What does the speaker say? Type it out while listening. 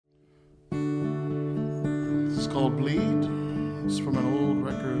called Bleed. It's from an old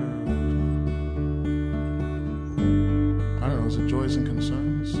record. I don't know, is it Joys and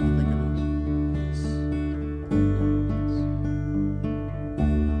Concerns? I think it is.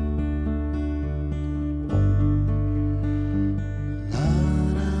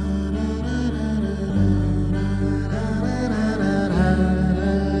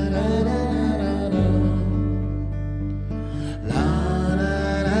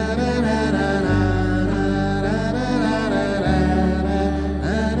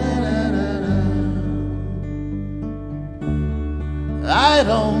 I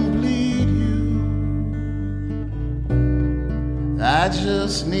don't bleed you, I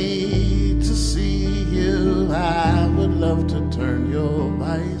just need to see you. I would love to turn your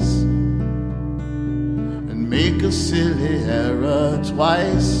vice and make a silly error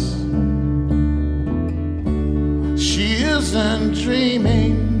twice. She isn't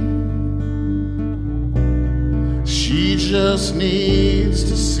dreaming, she just needs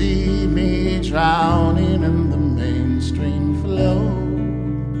to see me drowning in the mainstream flow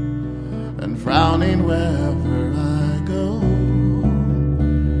and frowning wherever I go.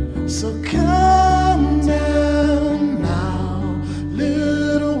 So calm down now,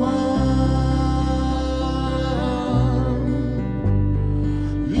 little one.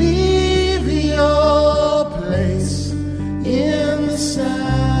 Leave your place in the sun.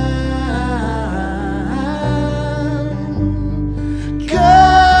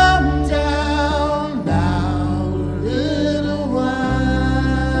 Calm down now, little one.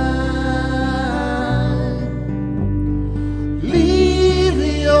 Leave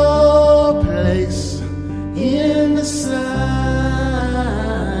your place in the sun.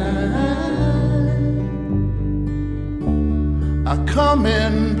 I come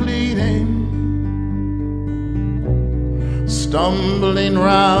in bleeding, stumbling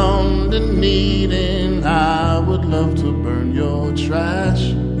round and needing. I would love to burn your trash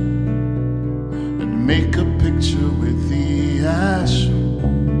and make a picture with the ash.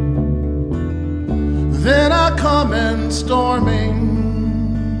 Then I come in storming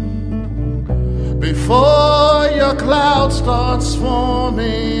before your cloud starts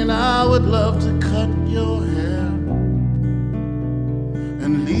forming. I would love to cut your hair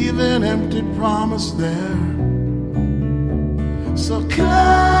and leave an empty promise there. So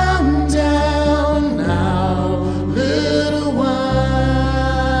calm down now, little one.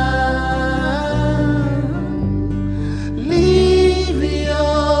 Leave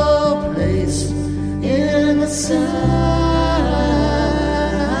your place in the sun.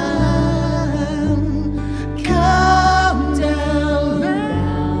 Calm down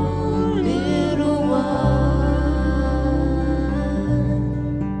now, little one.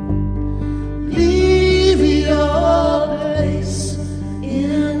 Leave your place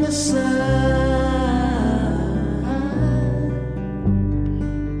in the sun.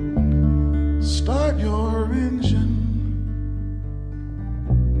 Start your engine,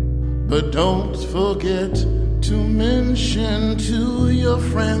 but don't forget to mention to your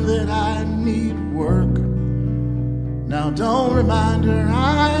friend that I need work. Now don't remind her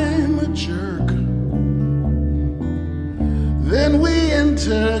I'm a jerk. Then we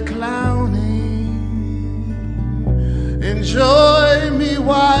enter clowning. Enjoy me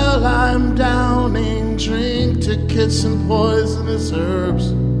while I'm downing. Drink tickets and poisonous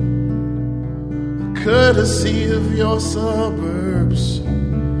herbs, courtesy of your suburbs.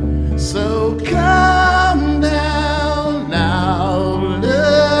 So calm down now,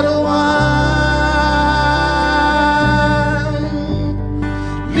 little one.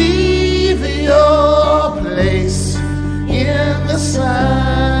 Leave your place in the sun.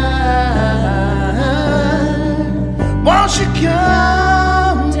 Won't you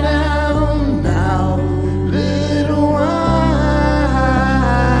come down now, little one.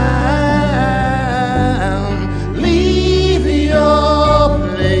 Leave your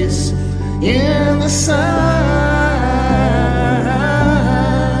place in the sun.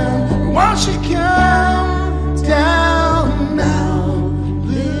 Won't you come down now,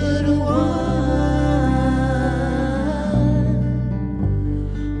 little one.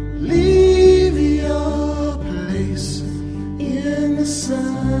 Leave your place in the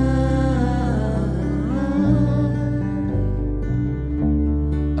sun.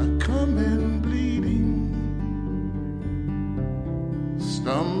 I come in bleeding,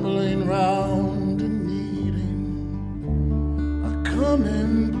 stumbling round and needing. I come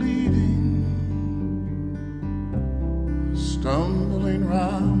in bleeding, stumbling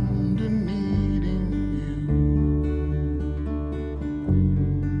round and needing you.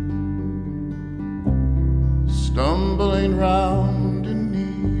 Stumbling round and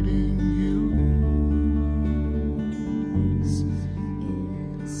needing you.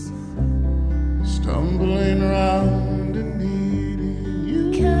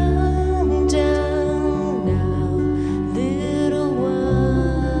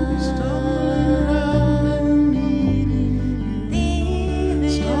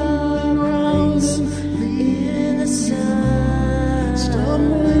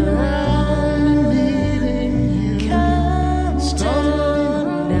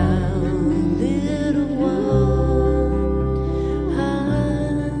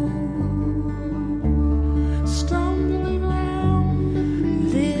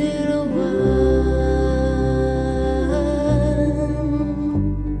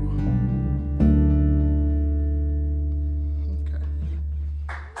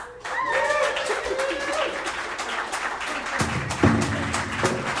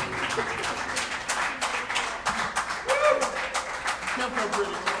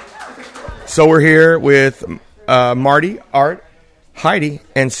 So we're here with Marty, Art, Heidi,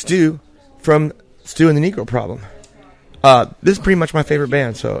 and Stu from Stu and the Negro Problem. This is pretty much my favorite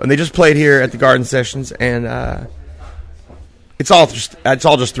band. And they just played here at the Garden Sessions, and it's all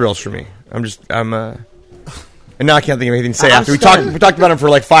just thrills for me. And now I can't think of anything to say after we talked about them for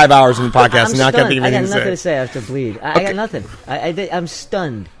like 5 hours in the podcast, and now I can't think of anything to say. I got nothing to say after Bleed. I got nothing. I'm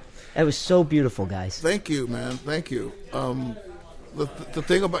stunned. That was so beautiful, guys. Thank you, man. Thank you. The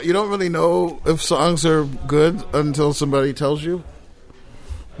thing about, you don't really know if songs are good until somebody tells you.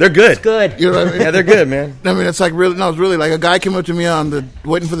 They're good. It's good. You know what I mean? Yeah, they're good, man. I mean, it's like really, no, it's really like a guy came up to me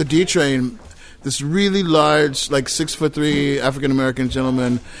waiting for the D train. This really large, like 6'3" African American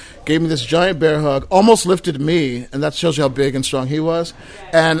gentleman gave me this giant bear hug, almost lifted me, and that shows you how big and strong he was.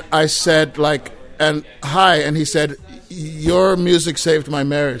 And I said, hi, and he said, your music saved my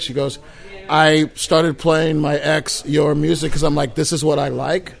marriage. He goes, I started playing my ex your music because I'm like, this is what I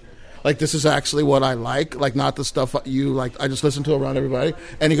like. Like, this is actually what I like not the stuff you like. I just listen to around everybody.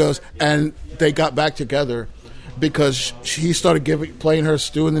 And he goes, and they got back together because he started playing her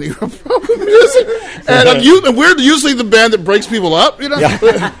Stu and the Negro Problem music. And we're usually the band that breaks people up, you know?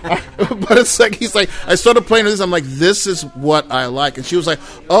 Yeah. But it's like, he's like, I started playing this. I'm like, this is what I like. And she was like,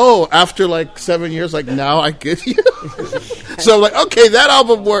 oh, after like 7 years, like, now I get you. So I'm like, okay, that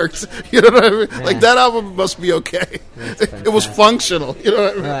album works. You know what I mean? Yeah. Like, that album must be okay. It was functional. You know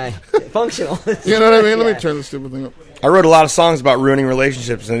what I mean? Right. Functional. You know what I mean? Let me turn this stupid thing up. I wrote a lot of songs about ruining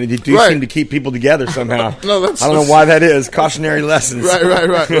relationships, and they do seem to keep people together somehow. No, I don't know why that is. Cautionary lessons.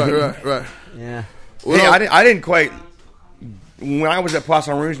 Right. Yeah. Well, hey, I didn't quite. When I was at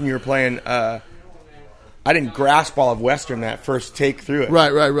Poisson Rouge and you were playing, I didn't grasp all of Western that first take through it.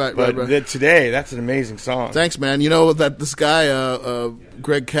 Right. But today, that's an amazing song. Thanks, man. You know that this guy,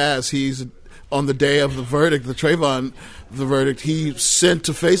 Greg Cass, he's on the day of the verdict, the Trayvon, the verdict. He sent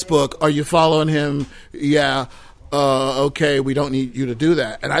to Facebook, "Are you following him?" Yeah. Okay, we don't need you to do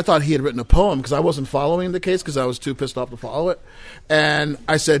that. And I thought he had written a poem because I wasn't following the case because I was too pissed off to follow it. And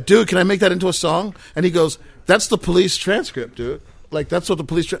I said, dude, can I make that into a song? And he goes, that's the police transcript, dude. Like, that's what the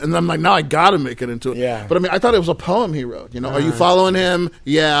police... and I'm like, now I got to make it into it. Yeah. But, I mean, I thought it was a poem he wrote. You know, are you following him?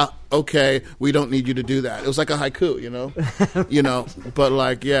 Yeah, okay, we don't need you to do that. It was like a haiku, you know? You know, but,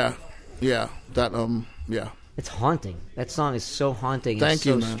 like, yeah, that, yeah. It's haunting. That song is so haunting. Thank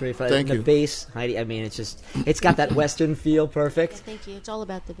you, man. Straightforward. Thank the you. bass, Heidi. I mean, it's got that Western feel. Perfect. Thank you. It's all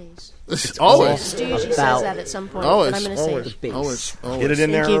about the bass. It's always. Stu usually says that at some point, Always. but I'm going to say it. Always. Get it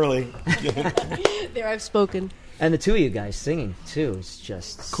in there Thank you. early. There, I've spoken. And the two of you guys singing too is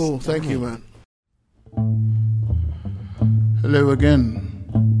just Cool. Thank you, man. Hello again.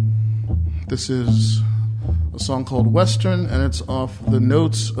 This is a song called Western, and it's off the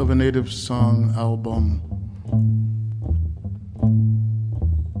Notes of a Native Song album.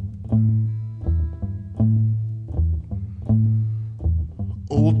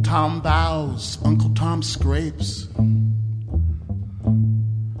 Old Tom bows, Uncle Tom scrapes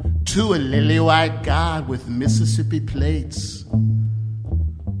to a lily-white god with Mississippi plates,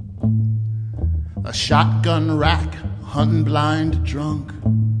 a shotgun rack, hunting blind drunk,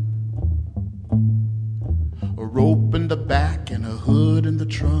 a rope in the back and a hood in the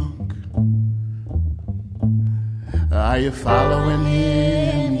trunk. Are you following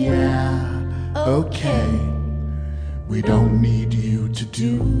him? Yeah, okay. We don't need you to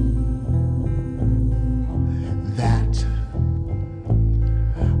do that.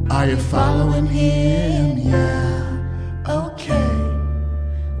 Are you following him? Yeah, okay.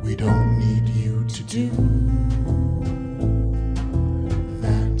 We don't need you to do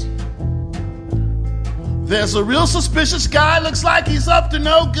that. There's a real suspicious guy, looks like he's up to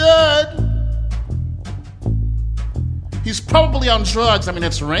no good. He's probably on drugs. I mean,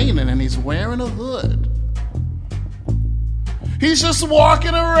 it's raining and he's wearing a hood. He's just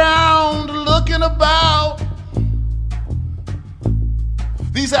walking around, looking about.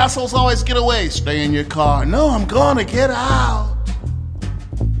 These assholes always get away. Stay in your car. No, I'm gonna get out.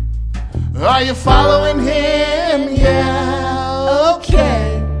 Are you following him? Yeah,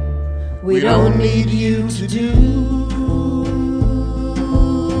 okay. We don't need you to do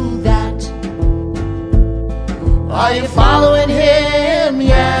that. Are you following him?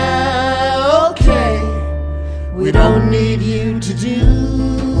 Yeah, okay. We don't need you to do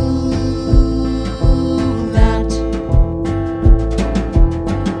that.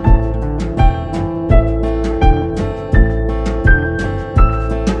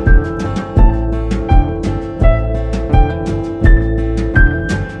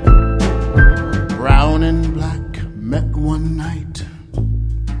 Brown and black met one night.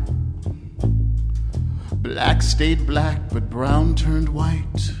 Black stayed black, but brown turned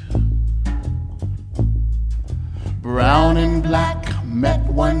white.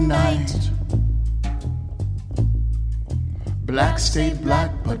 one night. Black stayed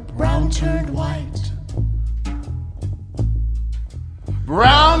black, but brown turned white.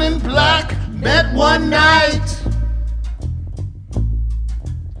 Brown and black met one night.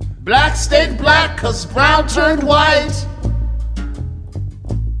 Black stayed black, 'cause brown turned white.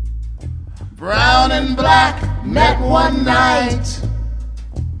 Brown and black met one night.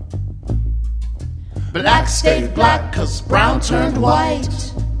 Black stayed black, 'cause brown turned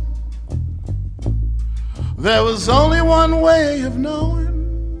white. There was only one way of knowing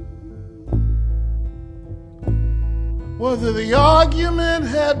whether the argument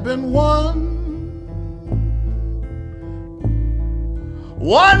had been won.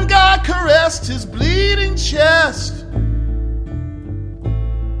 One guy caressed his bleeding chest,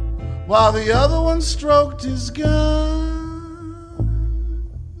 while the other one stroked his gun.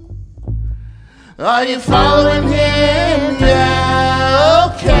 Are you following him?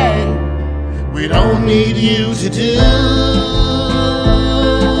 Yeah, okay. We don't need you to do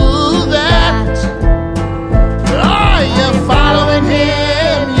that. Are you following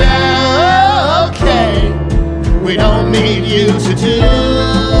him? Yeah, okay. We don't need you to do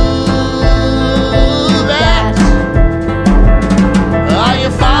that. Are you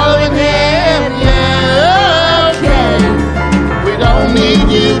following him? Yeah, okay. We don't need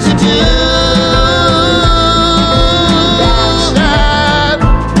you to do that.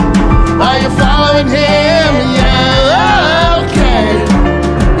 Are you following him? Yeah, okay.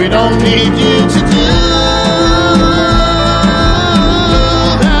 We don't need you to do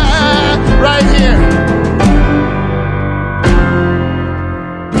that. Right here.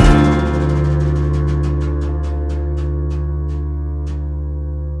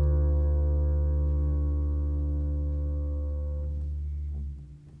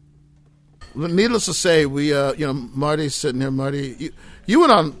 Needless to say, we, Marty's sitting here. Marty, you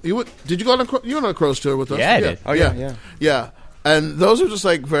went on. Did you go on? You went on a Crows tour with us? Yeah, I did. Oh yeah. And those are just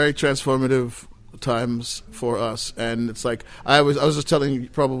like very transformative times for us. And it's like I was just telling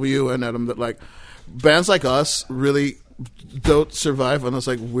probably you and Adam that like bands like us really don't survive unless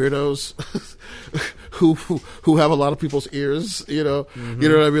like weirdos who have a lot of people's ears, you know. Mm-hmm. You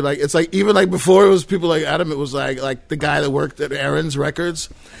know what I mean? Like it's like even like before it was people like Adam, it was like the guy that worked at Aaron's Records,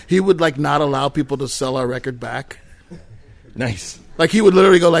 he would like not allow people to sell our record back. Nice. Like he would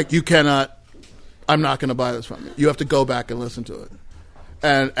literally go like, you cannot, I'm not going to buy this from you. You have to go back and listen to it.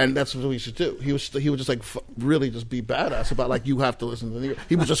 And that's what we should do. He would just like really just be badass about like you have to listen to the.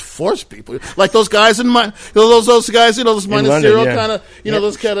 He would just force people like those guys in those guys those minus London, zero yeah. kind of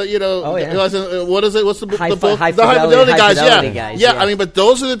those kind of Oh, yeah. what is it? What's the book? High The fidelity guys. guys, Yeah. yeah. I mean, but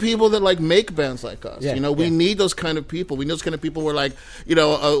those are the people that like make bands like us. Yeah, We need those kind of people. We need those kind of people where like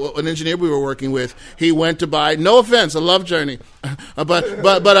an engineer we were working with. He went to buy. No offense, I love Journey, but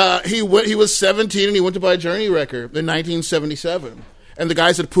he was 17 and he went to buy a Journey record in 1977. And the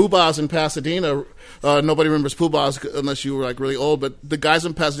guys at Pooh Bah's in Pasadena, nobody remembers Pooh Bah's unless you were like really old, but the guys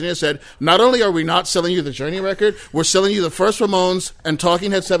in Pasadena said, not only are we not selling you the Journey record, we're selling you the first Ramones and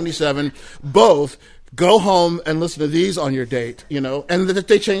Talking Head 77, both. Go home and listen to these on your date, and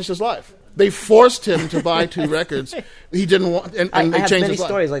they changed his life. They forced him to buy 2 records. He didn't want, and I they have changed many his life.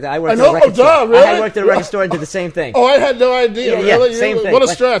 stories like that. I worked know, at a record store. really? I worked at a record store and did the same thing. Oh, I had no idea. Really? Same thing. What a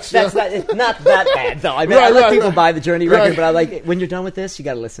Like, stretch. That's not that bad, though. I mean, I let people buy the Journey record, Right. but I like, when you're done with this, you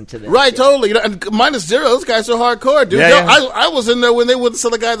got to listen to this. Right, totally. And minus zero, those guys are hardcore, dude. Yeah, yeah. I was in there when they wouldn't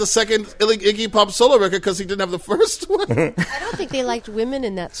sell the guy the second Iggy Pop solo record because he didn't have the first one. I don't think they liked women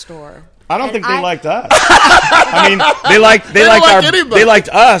in that store. I don't And think they liked us. I mean, they liked anybody. they liked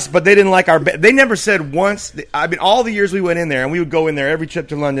us, but they didn't like our. They never said once. I mean, all the years we went in there, and we would go in there every trip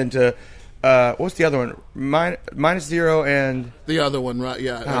to London to. What's the other one? Minus zero and The other one, right?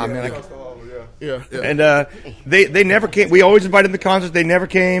 Yeah. oh, man, yeah. and they never came. We always invited them to concerts. They never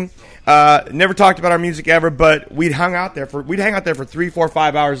came. Never talked about our music ever, but we'd hang out there for 3, 4,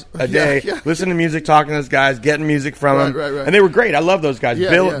 5 hours a day, listening to music, talking to those guys, getting music from them, right. and they were great. I love those guys,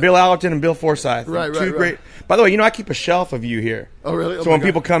 Bill Allerton and Bill Forsyth, Right. great. By the way, I keep a shelf of you here. Oh, really? Oh, so my when God.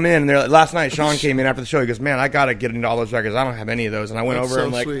 people come in, and they're like, last night Sean came in after the show. He goes, "Man, I gotta get into all those records. I don't have any of those." And I went That's over so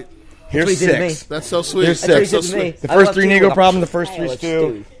and like, sweet. "Here's That's what he did to 6." That's so sweet. There's That's 6. so That's what he did to sweet. me. The I first love 3 Stew. Negro Problem, the first 3 I love Stew.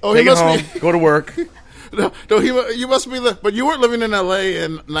 Stew. Oh, Take he it must home, be- go to work. No, you must be but you weren't living in L.A.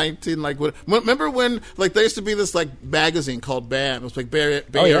 in 19, like, what? Remember when, like, there used to be this, like, magazine called BAM. It was, like, Bay Area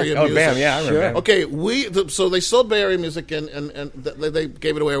Oh, Music. BAM, yeah, I remember. Okay, so they sold Bay Area Music and they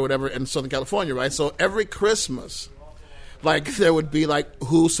gave it away or whatever in Southern California, right? So every Christmas, like, there would be, like,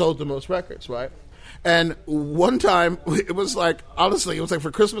 who sold the most records, right? And one time, it was like, honestly, it was like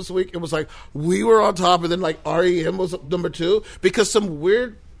for Christmas week, it was like we were on top, and then like REM was number 2 because some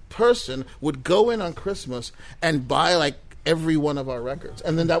weird person would go in on Christmas and buy like every one of our records,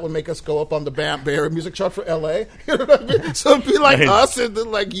 and then that would make us go up on the Bay Area music chart for LA. You know what I mean? So it'd be like us and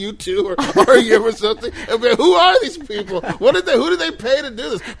then like U2 or you or something. It'd be, who are these people? Who did they pay to do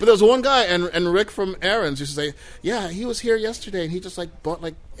this? But there was one guy, and Rick from Aaron's used to say, yeah, he was here yesterday and he just like bought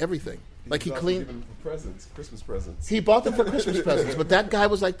like everything. Like he cleaned them for presents, Christmas presents. He bought them for Christmas presents, but that guy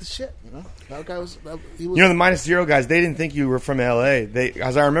was like the shit. You know, that guy was. He was. You know, the Minus Zero guys, they didn't think you were from L.A.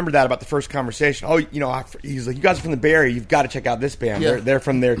 As I remember that about the first conversation. Oh, you know, he's like, you guys are from the Bay Area. You've got to check out this band. Yeah. They're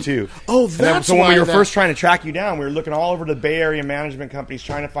from there too. Oh, that's so when why we were first trying to track you down, we were looking all over the Bay Area management companies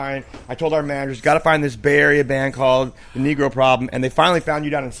trying to find. I told our managers, got to find this Bay Area band called the Negro Problem, and they finally found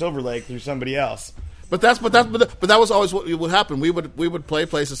you down in Silver Lake through somebody else. But that was always what would happen. We would play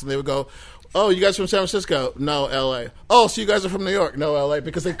places and they would go, oh, you guys from San Francisco? No, L.A. Oh, so you guys are from New York? No, L.A.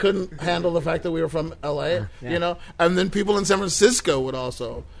 Because they couldn't handle the fact that we were from L.A. You know, and then people in San Francisco would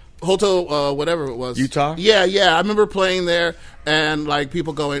also. Hotel, whatever it was, Utah. Yeah. I remember playing there, and like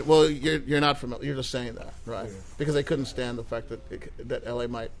people going, "Well, you're not from. You're just saying that, right?" Yeah. Because they couldn't stand the fact that L.A.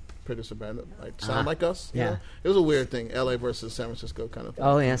 might produce a band that might sound like us. Yeah, know? It was a weird thing, L.A. versus San Francisco kind of thing.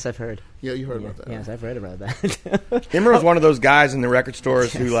 Oh yes, I've heard. Yeah, you heard about that. Yes, I've read about that. Immer was one of those guys in the record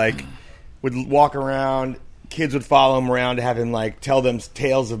stores who like would walk around. Kids would follow him around to have him like tell them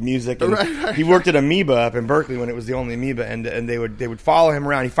tales of music. And right. He worked at Amoeba up in Berkeley when it was the only Amoeba, and they would follow him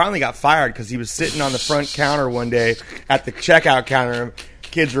around. He finally got fired because he was sitting on the front counter one day at the checkout counter.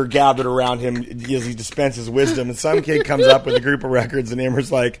 Kids were gathered around him as he dispenses wisdom, and some kid comes up with a group of records, and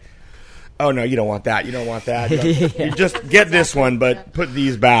Immer's like, "Oh no, you don't want that. You don't want that. You just get this one, but put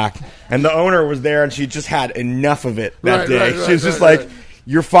these back." And the owner was there, and she just had enough of it that day. She was just like.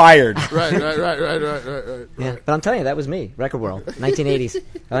 You're fired. Right. Yeah, but I'm telling you, that was me. Record World, 1980s.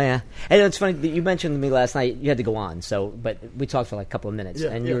 Oh yeah. And it's funny that you mentioned to me last night. You had to go on, but we talked for like a couple of minutes,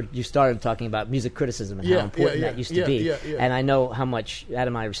 and you started talking about music criticism and how important that used to be. Yeah. And I know how much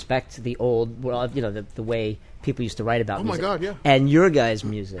Adam I respect the old, the way people used to write about music. Oh my God, yeah. And your guys'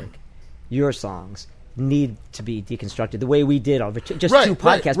 music, your songs. Need to be deconstructed the way we did over two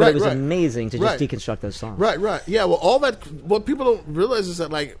podcasts, but it was amazing to just deconstruct those songs. Right. Yeah, well, all that, what people don't realize is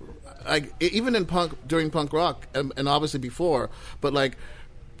that, like even in punk, during punk rock, and obviously before, but, like,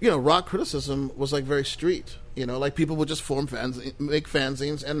 you know, rock criticism was, like, very street. You know, like, people would just make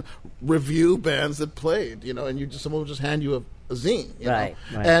fanzines and review bands that played, you know, and someone would just hand you a zine, you know? Right.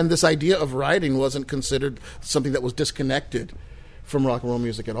 And this idea of writing wasn't considered something that was disconnected from rock and roll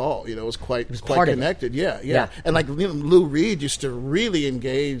music at all. You know, it was quite connected. Yeah. And like, you know, Lou Reed used to really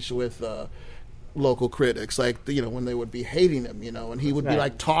engage with local critics, like, you know, when they would be hating him, you know, and he would be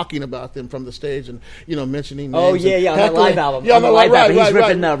like talking about them from the stage and, you know, mentioning names. Oh yeah, on that live album. Yeah, on the live album. He's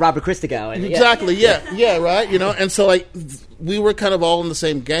ripping Robert Christgau. Exactly. Yeah, right. You know, and so like we were kind of all in the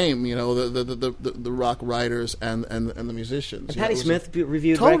same game. You know, the rock writers and the musicians. And Patti Smith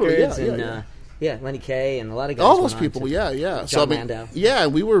reviewed records and. Yeah, Lenny Kaye and a lot of guys. All those people, yeah. John Landau. Yeah,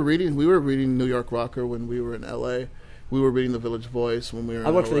 we were reading New York Rocker when we were in L.A. We were reading the Village Voice when we were in I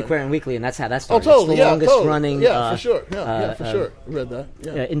worked LA. for the Aquarium Weekly, and that's how that started. Oh, totally. It's the longest running. Yeah, for sure. Yeah, for sure. Read that.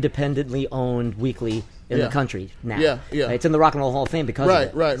 Yeah. Independently owned weekly in the country now. Yeah. It's in the Rock and Roll Hall of Fame because of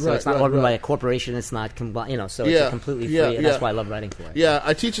it. Right. So it's not owned by a corporation. It's not, so it's completely free, and that's why I love writing for it. Yeah,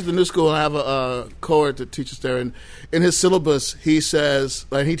 I teach at the New School, and I have a cohort that teaches there, and in his syllabus, he says,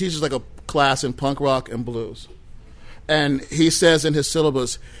 like, he teaches like a class in punk rock and blues. And he says in his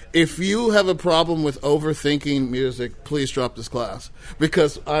syllabus, if you have a problem with overthinking music, please drop this class.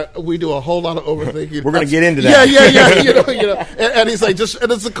 Because we do a whole lot of overthinking. We're going to get into that. Yeah. You know. And he's like,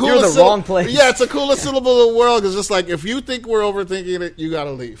 and it's the coolest. You're in the wrong place. Yeah, it's the coolest syllable in the world. It's just like, if you think we're overthinking it, you got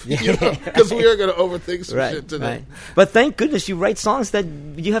to leave. Because we are going to overthink some shit today. Right. But thank goodness you write songs that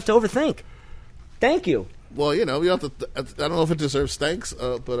you have to overthink. Thank you. Well, you know, you have to. I don't know if it deserves thanks,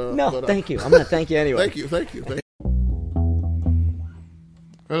 but thank you. I'm going to thank you anyway. Thank you.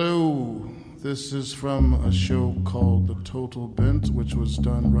 Hello, this is from a show called The Total Bent, which was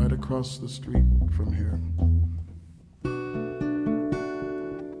done right across the street from here.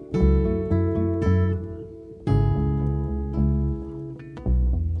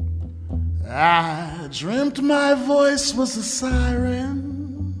 I dreamt my voice was a siren.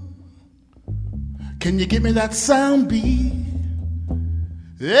 Can you give me that sound beat?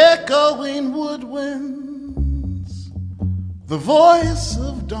 Echoing woodwinds. The voice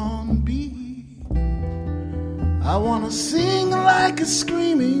of Dawn B. I want to sing like a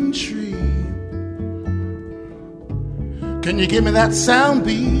screaming tree. Can you give me that sound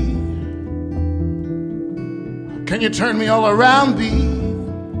B? Can you turn me all around B?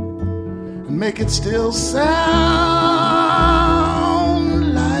 And make it still sound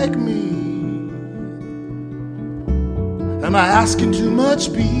like Am I asking too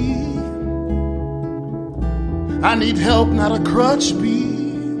much, B? I need help, not a crutch, B.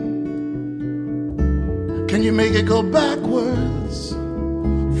 Can you make it go backwards,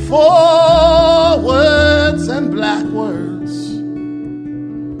 forwards, and blackwards?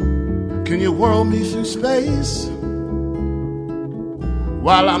 Can you whirl me through space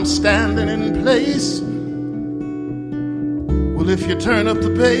while I'm standing in place? Well, if you turn up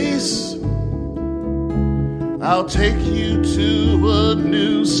the bass, I'll take you to a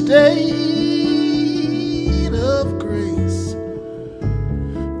new state of grace.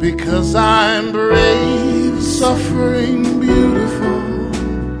 Because I'm brave, suffering, beautiful.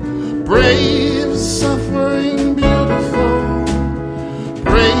 Brave, suffering, beautiful.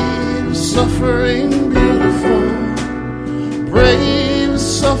 Brave, suffering, beautiful. Brave,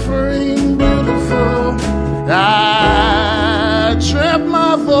 suffering, beautiful. I dreamt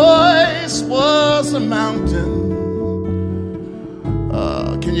my voice was a mountain.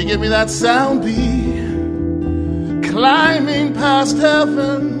 Can you give me that sound, B? Climbing past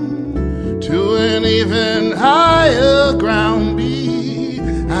heaven to an even higher ground, B.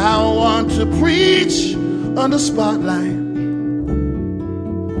 I want to preach under spotlight.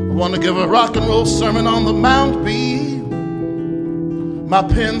 I want to give a rock and roll sermon on the Mount, B. My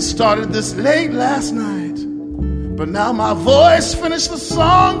pen started this late last night, but now my voice finished the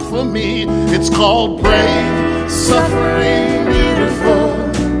song for me. It's called Brave, Suffering, Beautiful.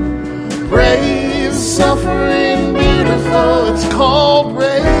 Brave, suffering, beautiful. It's called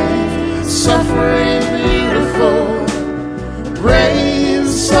Brave, Suffering, Beautiful. Brave,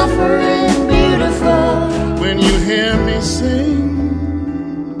 suffering, beautiful. When you hear me sing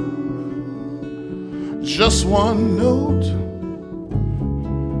just one note,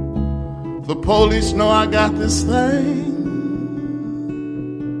 the police know I got this thing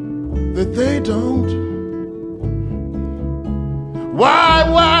that they don't. Why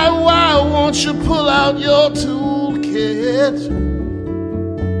won't you pull out your toolkit?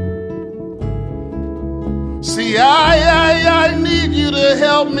 See, I need you to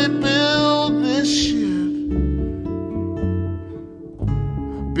help me build this shit.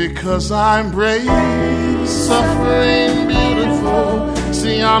 Because I'm brave, suffering, beautiful.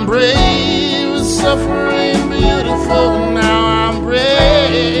 See, I'm brave, suffering, beautiful. Now I'm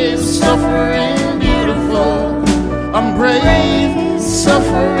brave, suffering, beautiful. I'm brave,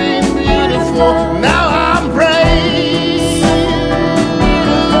 suffering, beautiful. Now I'm brave.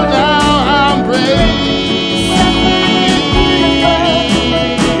 Now I'm brave.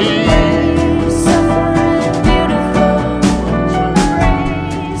 Suffering, beautiful.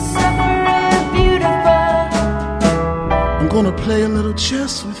 Suffering, beautiful. I'm gonna play a little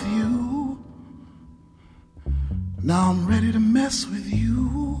chess with you. Now I'm ready to mess with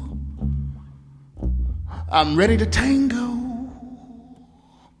you. I'm ready to tango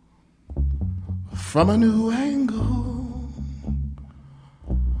from a new angle.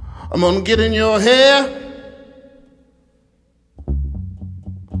 I'm gonna get in your hair,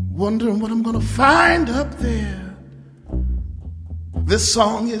 wondering what I'm gonna find up there. This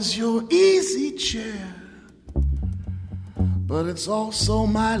song is your easy chair, but it's also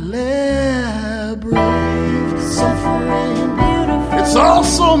my lair. Brave, suffering, beautiful. It's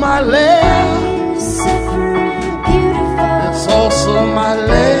also my lair. Suffering, beautiful. It's also my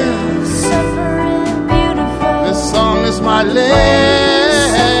lair. Suffering, beautiful. This song is my lair.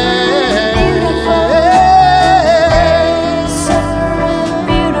 Suffering,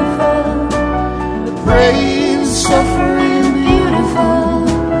 beautiful. Brave, suffering, beautiful.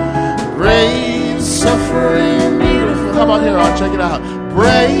 Brave, suffering, beautiful. How about here? I'll check it out.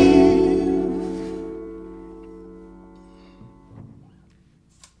 Brave.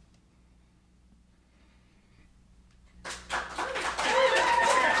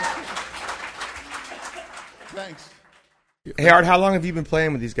 Thanks. Hey, Art, how long have you been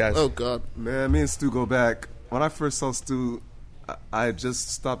playing with these guys? Oh, God. Man, me and Stu go back. When I first saw Stu, I had just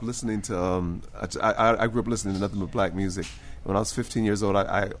stopped listening to. I grew up listening to nothing but black music. When I was 15 years old,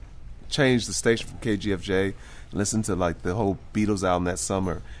 I changed the station from KGFJ and listened to like the whole Beatles album that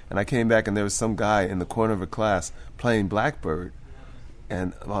summer. And I came back and there was some guy in the corner of a class playing Blackbird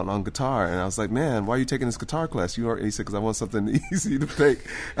and on guitar, and I was like, "Man, why are you taking this guitar class?" He said, "Because I want something easy to take."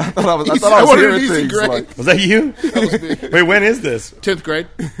 I thought I was hearing things like, Was that you? That was me. Wait, when is this? 10th grade.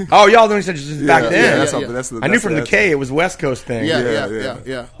 Oh, y'all know you said just back then. I knew from the K it was West Coast thing.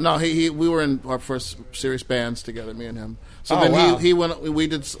 Yeah. No, we were in our first serious bands together, me and him. So then wow. he went. We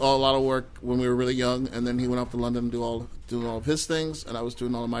did a lot of work when we were really young, and then he went off to London doing all of his things, and I was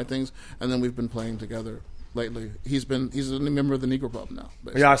doing all of my things, and then we've been playing together lately. He's a member of the Negro Problem now.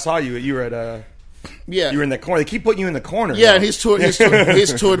 Basically. Yeah, I saw you. You were at You were in the corner. They keep putting you in the corner. Yeah, though. and he's toured with Can't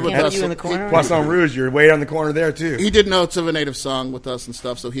us. put you in the corner? Poisson Rouge, you're way on the corner there too. He did Notes of a Native Song with us and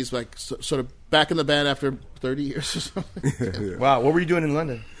stuff, so he's like sort of back in the band after 30 years or something. Wow, what were you doing in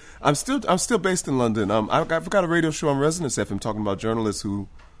London? I'm still based in London. I've got a radio show on Resonance FM talking about journalists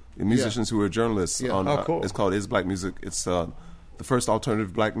musicians who are journalists. Yeah. On, Cool. It's called Is Black Music. It's the first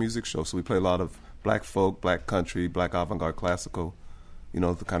alternative black music show. So we play a lot of black folk, black country, black avant-garde classical. You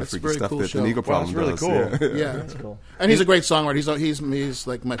know, the kind of That's a freaky very stuff cool that show. the Negro Wow, Problem really does. cool. Yeah, That's cool. and he's a great songwriter. He's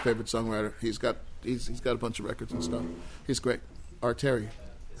like my favorite songwriter. He's got a bunch of records and stuff. He's great. Art Terry.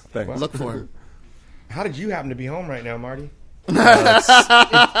 Thanks. Look for him. How did you happen to be home right now, Marty?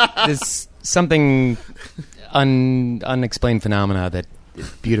 There's something unexplained phenomena that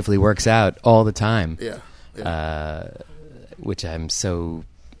beautifully works out all the time. Yeah. Which I'm so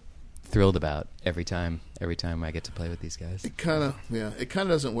thrilled about every time I get to play with these guys. It kind of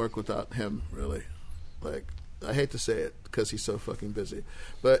doesn't work without him, really. Like, I hate to say it because he's so fucking busy,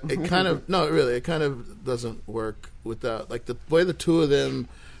 but it kind of it kind of doesn't work without, like, the way the two of them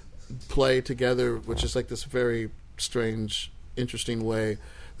play together, which is like this very strange, interesting way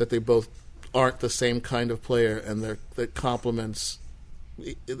that they both aren't the same kind of player, and that complements.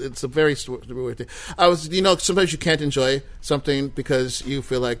 It's a very weird thing. Sometimes you can't enjoy something because you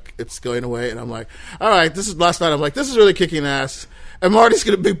feel like it's going away, and I'm like, all right, last night I'm like, this is really kicking ass, and Marty's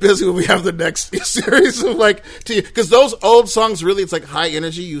going to be busy when we have the next series of because those old songs really, it's like high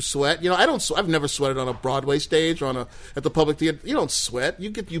energy, you sweat. I've never sweated on a Broadway stage or at the Public Theater. You don't sweat.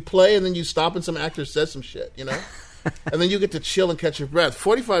 You play and then you stop and some actor says some shit, and then you get to chill and catch your breath.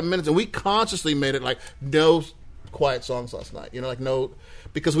 45 minutes, and we consciously made it like no quiet songs last night,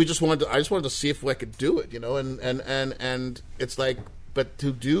 because I just wanted to see if I could do it, and it's like, but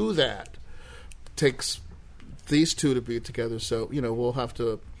to do that takes these two to be together. So we'll have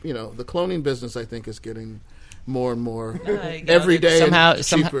to, the cloning business, I think, is getting more and more every day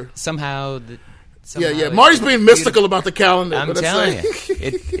cheaper. Somehow. Marty's being mystical about the calendar. I'm but it's telling like,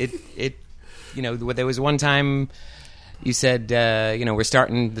 you, there was one time. You said, we're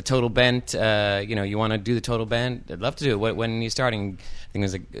starting the Total Bent. You want to do the Total Bent? I'd love to do it. When are you starting? I think it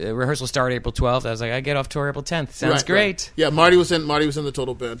was like rehearsal start April 12th. I was like, I get off tour April 10th. Sounds great. Right. Yeah, Marty was in the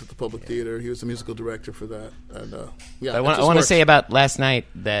Total Bent at the Public Theater. He was the musical director for that. And I want to say about last night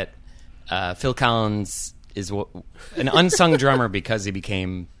that Phil Collins is an unsung drummer because he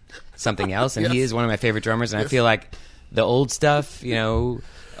became something else, and he is one of my favorite drummers. And I feel like the old stuff,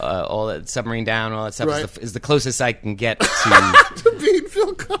 all that Submarine Down, all that stuff is the closest I can get to to being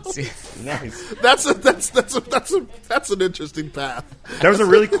Phil Collins. Nice. That's an interesting path. There was a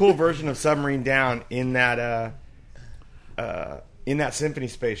really cool version of Submarine Down in that Symphony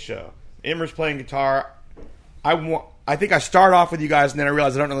Space show. Immer's playing guitar. I think I start off with you guys, and then I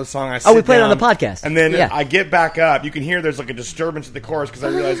realize I don't know the song. We played it on the podcast. And then Yeah. I get back up. You can hear there's like a disturbance at the chorus because I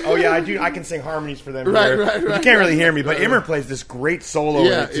realize, I can sing harmonies for them. Right. You can't really hear me, but Immer plays this great solo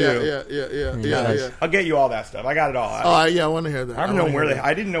in it too. Yeah. I'll get you all that stuff. I got it all. I want to hear that.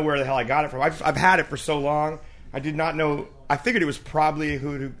 I didn't know where the hell I got it from. I've had it for so long. I did not know. I figured it was probably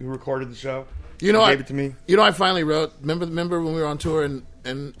who recorded the show. Gave it to me. I finally wrote. Remember when we were on tour and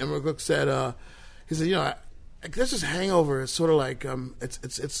Emmer Cook said, he said, there's this hangover. It's sort of like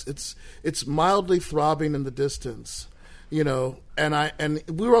it's mildly throbbing in the distance, And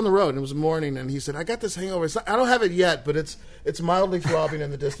we were on the road, and it was morning, and he said, "I got this hangover. I don't have it yet, but it's mildly throbbing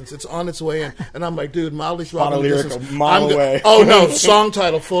in the distance. It's on its way in." And I'm like, "Dude, mildly throbbing in the distance." A mile away. Oh no, song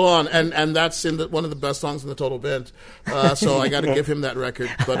title full on, and that's in one of the best songs in the Total Bent. So I got to give him that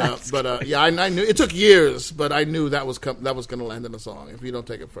record. But I knew it took years, but I knew that was going to land in a song if you don't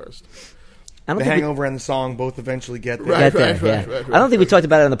take it first. The hangover and the song both eventually get there. Right. I don't think we talked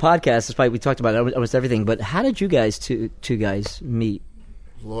about it on the podcast, despite we talked about it almost everything. But how did you guys two guys meet?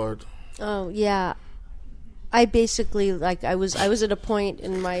 Lord. Oh yeah, I basically I was at a point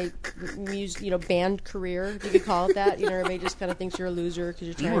in my band career, if you could call it that. Everybody just kind of thinks you're a loser because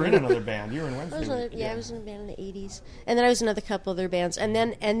you're trying. You were in another band. You were in Wednesday. I was in a band in the '80s, and then I was in another couple other bands, and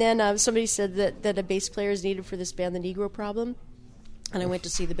then somebody said that a bass player is needed for this band, the Negro Problem. And I went to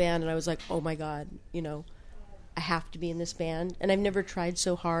see the band, and I was like, "Oh my God, I have to be in this band." And I've never tried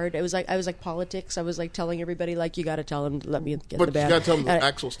so hard. I was like politics. I was like telling everybody, like, you got to tell them to let me get in the band. But you got to tell them the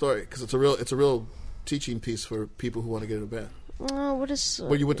actual story because it's a real teaching piece for people who want to get in a band. Oh, what is?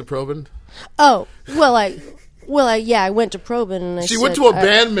 Well, you went to Probin. Oh, I went to Probin, and she went to a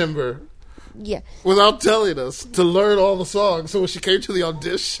band member. Yeah. Without telling us to learn all the songs, so when she came to the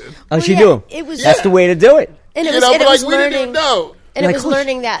audition, she knew it was that's the way to do it. And it was we didn't even know. And it was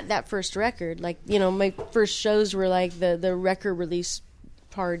learning that first record. Like, my first shows were like the record release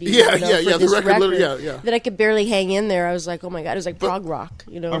party. Yeah, you know, yeah, for the this record literally- yeah. That I could barely hang in there. I was like, oh my god, it was like prog rock.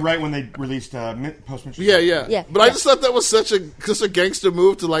 You know, Right when they released Post Mitchell. Yeah. Yeah, But I yeah. just thought that was such a gangster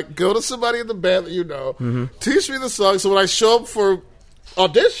move to like go to somebody in the band that you know, teach me the song, so when I show up for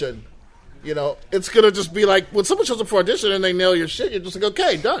audition, you know, it's gonna just be like when someone shows up for audition and they nail your shit, you're just like,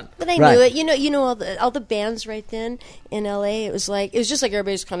 okay, done. But I Right. knew it. You know all the bands right then in LA. It was just like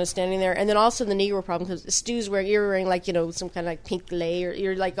everybody's kind of standing there, and then also the Negro Problem because Stu's you're wearing like some kind of like pink lei, or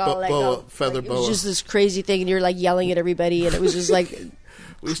you're like all boa, feather like, It was boa. just this crazy thing, and you're like yelling at everybody, and it was just like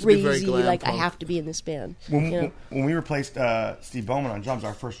We used to be very crazy. glam Like I punk. have to be in this band. When we replaced Steve Bowman on drums,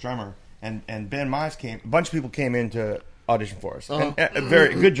 our first drummer, and Ben Mize came, a bunch of people came in to audition for us. And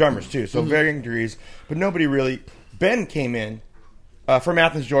very good drummers, too, so varying degrees. But nobody really... Ben came in from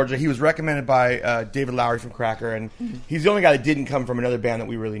Athens, Georgia. He was recommended by David Lowery from Cracker, and he's the only guy that didn't come from another band that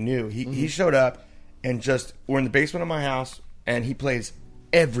we really knew. He showed up and we're in the basement of my house, and he plays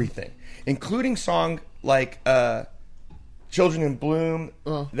everything, including song like... Children in Bloom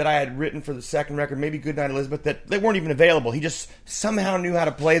that I had written for the second record, maybe Goodnight Elizabeth, that they weren't even available. He just somehow knew how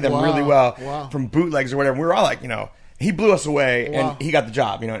to play them really well from bootlegs or whatever. We were all like, he blew us away and he got the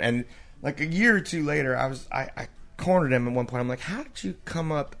job, and like a year or two later, I cornered him at one point. I'm like, how did you come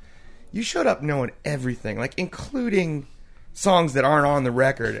up? You showed up knowing everything, like including songs that aren't on the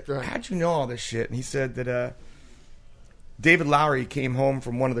record. Right. How'd you know all this shit? And he said that David Lowery came home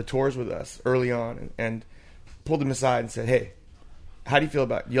from one of the tours with us early on and pulled him aside and said, hey, how do you feel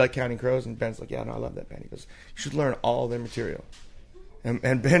about, you like Counting Crows? And Ben's like, yeah, no, I love that band. He goes, you should learn all their material. And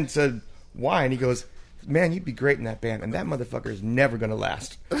Ben said, why? And he goes, man, you'd be great in that band, and that motherfucker is never going to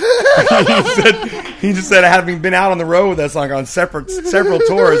last. he just said, having been out on the road with us on several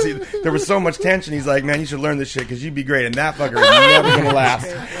tours, there was so much tension. He's like, man, you should learn this shit because you'd be great, and that fucker is never going to last.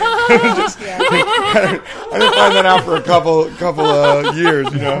 I didn't find that out for a couple years,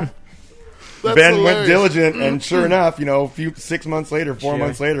 That's Ben hilarious. went diligent, and sure enough, 6 months later, 4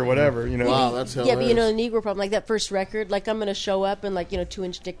 months later, whatever, Wow, that's hilarious. Yeah, but the Negro Problem, like that first record, like I'm going to show up in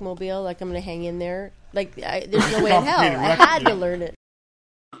 2-inch Dickmobile, like I'm going to hang in there. Like there's no way in hell. Complicated I record, had to learn it.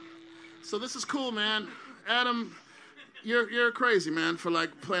 So this is cool, man. Adam, you're crazy, man, for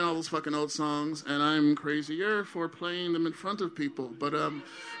playing all those fucking old songs, and I'm crazier for playing them in front of people. But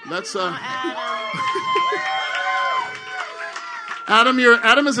let's Adam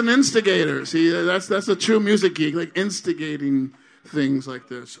is an instigator. See, that's a true music geek, like instigating things like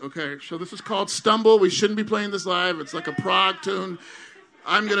this. Okay, so this is called Stumble. We shouldn't be playing this live. It's like a prog tune.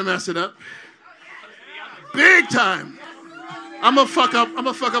 I'm gonna mess it up. Big time. I'm gonna fuck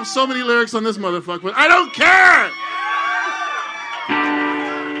up so many lyrics on this motherfucker, but I don't care.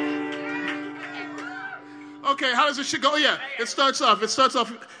 Okay, how does this shit go? Oh, yeah, it starts off at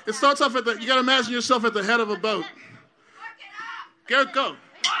the, you gotta imagine yourself at the head of a boat. Garrett, go.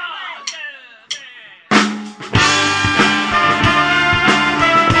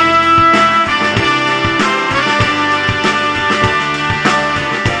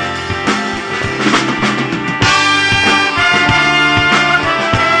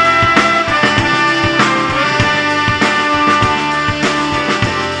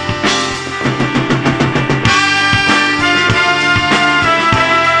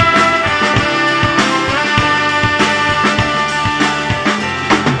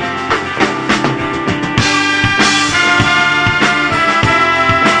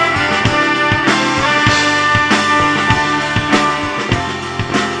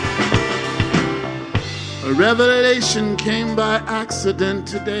 A revelation came by accident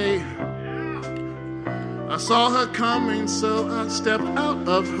today. I saw her coming, so I stepped out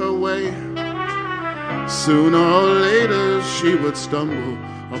of her way. Sooner or later, she would stumble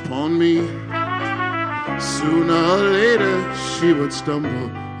upon me. Sooner or later, she would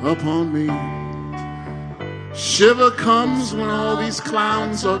stumble upon me. Shiver comes when all these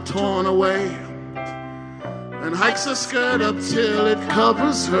clowns are torn away, and hikes her skirt up till it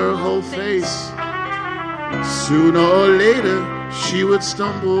covers her whole face. Sooner or later, she would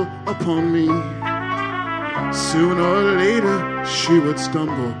stumble upon me. Sooner or later, she would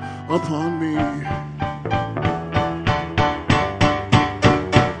stumble upon me.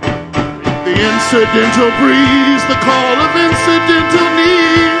 The incidental breeze, the call of incidental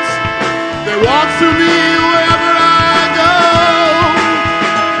needs, they walk through me wherever I go.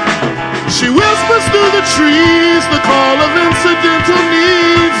 She whispers through the trees, the call of incidental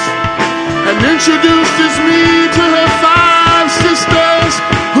needs, and introduces me to her 5 sisters,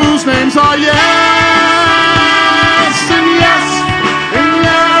 whose names are yes, and yes, and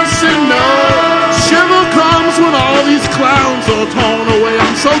yes, and no. Shiver comes when all these clowns are torn away.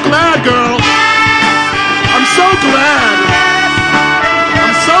 I'm so glad, girl. I'm so glad. I'm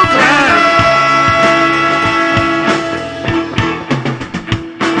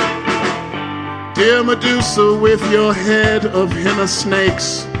dancer with your head of henna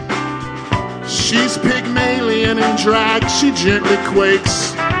snakes. She's Pygmalion in drag, she gently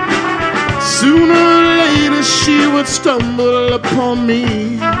quakes. Sooner or later she would stumble upon me.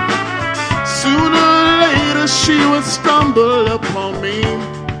 Sooner or later she would stumble upon me.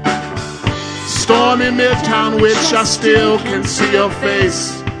 Stormy Midtown witch, I still can see your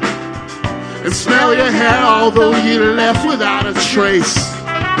face and smell your hair, although you left without a trace.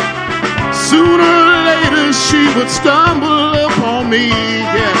 Sooner or later she would stumble upon me,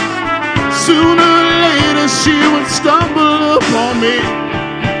 yes. Sooner or later she would stumble upon me.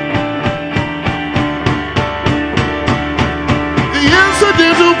 The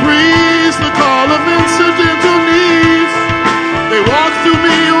incidental breeze, the call of incidental needs, they walk through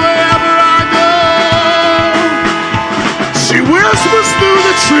me wherever I go. She whispers through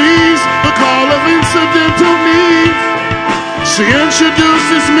the trees, the call of incidental needs. She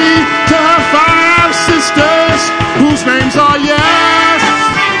introduces me to her 5 sisters, whose names are yes,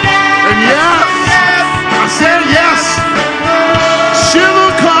 and yes, I said yes.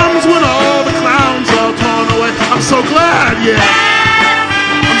 Shiver comes when all the clowns are torn away. I'm so glad, yeah.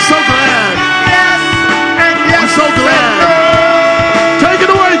 I'm so glad. I'm so glad. Take it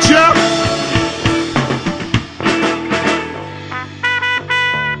away, Jeff.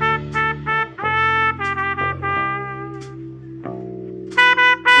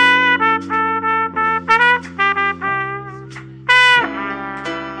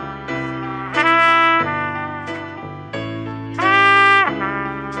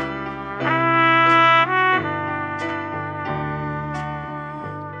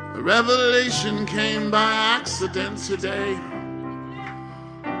 Revelation came by accident today.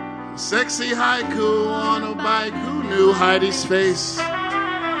 Sexy haiku on a bike, who knew Heidi's face?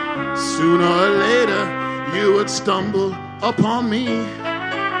 Sooner or later you would stumble upon me.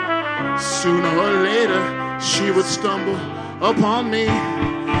 Sooner or later she would stumble upon me.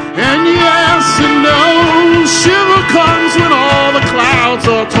 And yes and no, shiver comes when all the clouds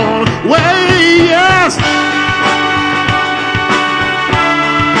are torn away, yes.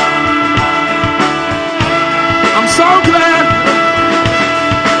 I'm so glad.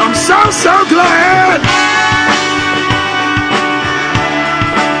 I'm so glad.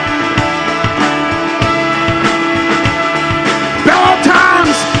 Bell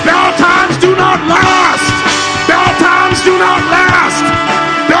times do not last. Bell times do not last.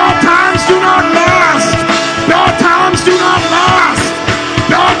 Bell times do not last. Bell times do not last.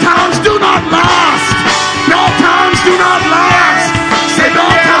 Bell times do not last. Bell times do not last. Say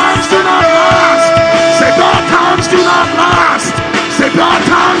bell times do not last. Say bell times do not last. Say bell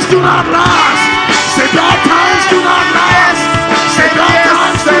times do not last. Say bell times do not last. Say bell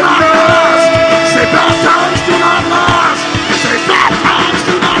times do not last. Say bell times do not last. Say bell times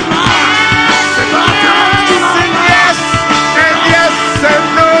do not last. Say bell times do not last. And yes and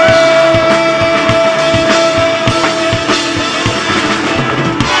no.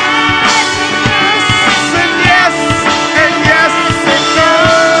 And yes and yes and no.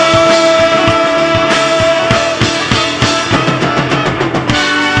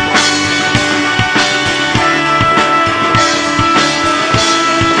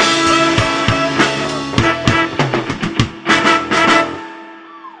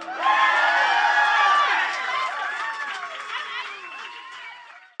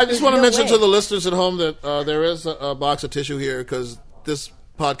 I just want to mention to the listeners at home that there is a box of tissue here because this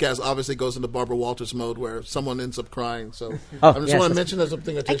podcast obviously goes into Barbara Walters mode where someone ends up crying. So I just want to mention there's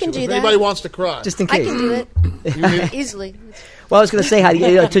something of tissue. can do if that. anybody wants to cry, Just in I case. can do it easily. Well, I was going to say,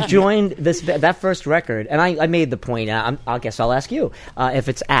 Heidi, to join that first record, and I made the point. I guess I'll ask you if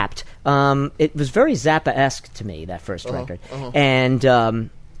it's apt. It was very Zappa-esque to me, that first record,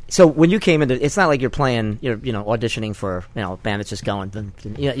 and so when you came in, it's not like you're playing, you're auditioning for a band that's just going.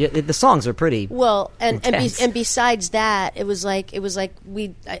 The songs are pretty Well, and intense. besides that, it was like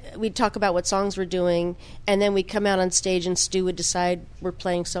we'd talk about what songs we're doing, and then we'd come out on stage, and Stu would decide we're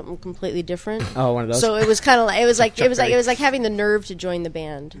playing something completely different. Oh, one of those. So it was kind of like it was like having the nerve to join the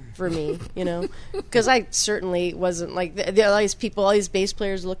band for me, because I certainly wasn't like all these people, all these bass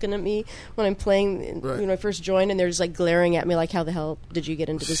players looking at me when I'm playing. Right. When I first joined, and they're just like glaring at me like, "How the hell did you get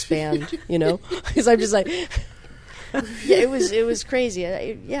into this band?" Because I'm just like. Yeah, it was crazy.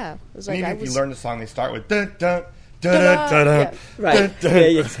 It was like Even I if was. you learn the song, they start with dun dun dun dun dun dun. Yeah. right. Yeah,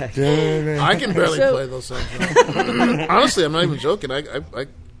 exactly. I can barely So- play those songs. Honestly, I'm not even joking.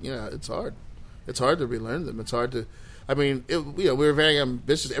 It's hard. It's hard to relearn them. It's hard to. I mean, we were very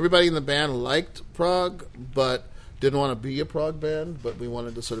ambitious. Everybody in the band liked prog, but didn't want to be a prog band. But we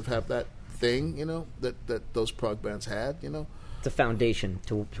wanted to sort of have that thing, that those prog bands had, the foundation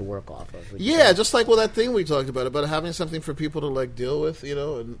to work off of. would you Yeah, say? just like that thing we talked about having something for people to like deal with,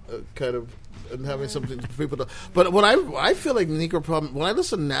 and kind of. And having something for people to, but what I feel like Negro Problem when I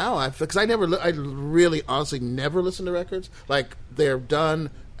listen now, because I really honestly never listen to records like they're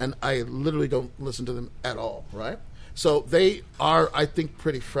done, and I literally don't listen to them at all, right? So they are, I think,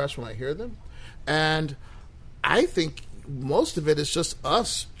 pretty fresh when I hear them, and I think most of it is just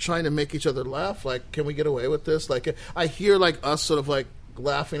us trying to make each other laugh. Like, can we get away with this? Like, I hear like us sort of like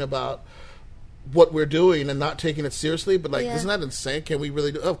laughing about what we're doing and not taking it seriously, but like, isn't that insane? Can we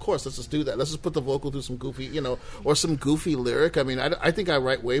really do? Of course, let's just do that. Let's just put the vocal through some goofy, or some goofy lyric. I mean, I think I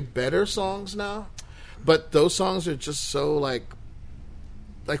write way better songs now, but those songs are just so like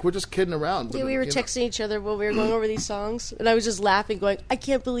we're just kidding around. Yeah, we were texting each other while we were going over these songs, and I was just laughing, going, "I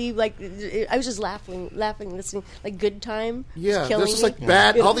can't believe!" I was just laughing, listening. Like Good Time. Yeah, killing there's just me. like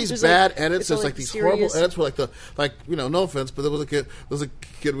bad, all these There's, bad like, edits. it's There's all, like these serious. horrible edits where no offense, but there was a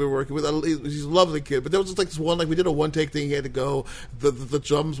kid we were working with. He's a lovely kid, but there was just like this one, like we did a one take thing. He had to go. The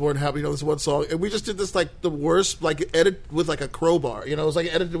drums weren't happening. This one song, and we just did this like the worst like edit with like a crowbar. It was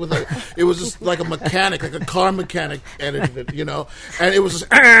like edited with like it was just like a mechanic, like a car mechanic edited it. And it was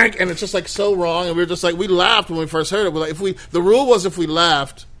just and it's just like so wrong, and we were just like we laughed when we first heard it. We're like, the rule was if we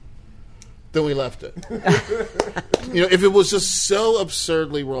laughed, then we left it. If it was just so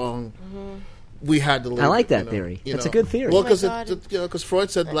absurdly wrong, we had to leave. I like it, that theory. It's a know. good theory. Well, Oh my because God. because Freud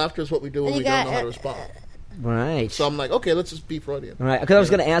said laughter is what we do when And we you don't got- know how to respond. Right. So I'm like, okay, let's just be Freudian. Right, because I was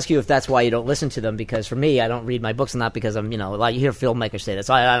going to ask you if that's why you don't listen to them. Because for me, I don't read my books, not because I'm, like you hear filmmakers say that.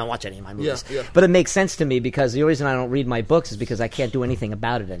 So I don't watch any of my movies. Yeah. But it makes sense to me because the only reason I don't read my books is because I can't do anything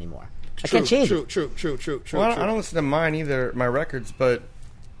about it anymore. I can't change it. True. Well, I don't listen to mine either, my records, but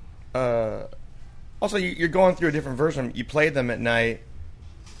also you're going through a different version. You play them at night,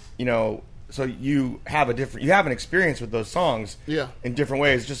 so you have an experience with those songs in different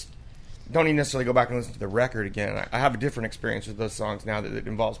ways. Just don't even necessarily go back and listen to the record again. I have a different experience with those songs now that it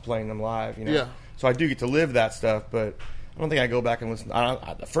involves playing them live. Yeah. So I do get to live that stuff, but I don't think I go back and listen.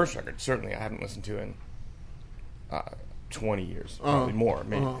 The first record certainly I haven't listened to in 20 years, probably more.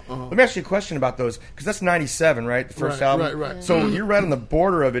 Maybe. Let me ask you a question about those, because that's 97, right? The first album. Right. So you're right on the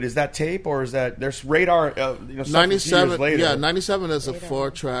border of it. Is that tape or is that there's Radar? 97. Years later. Yeah, 97 is a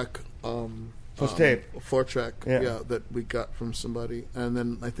 4-track. Plus tape. 4-track. Yeah. That we got from somebody, and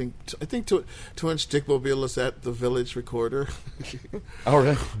then I think 2-inch Dickmobile is at the Village Recorder. Oh,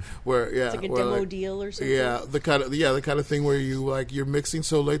 really? Where It's like a demo deal or something. Yeah, the kind of thing where you're mixing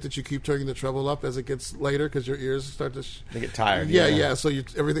so late that you keep turning the treble up as it gets later because your ears start to. They get tired. Yeah. So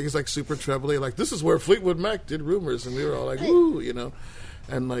everything is like super trebly. Like this is where Fleetwood Mac did Rumors, and we were all like, "Woo," and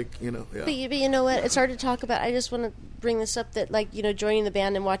yeah. But you know what? It's hard to talk about. I just want to bring this up that, joining the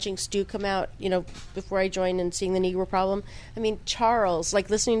band and watching Stu come out, before I joined and seeing the Negro Problem. I mean, Charles,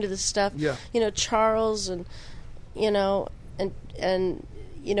 listening to this stuff. Yeah. Charles and, and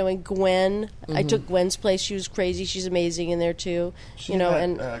Gwen. I took Gwen's place. She was crazy. She's amazing in there too.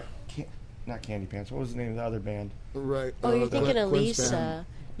 Not Candy Pants. What was the name of the other band? Right. Oh, you're thinking of Quinn's Lisa. band.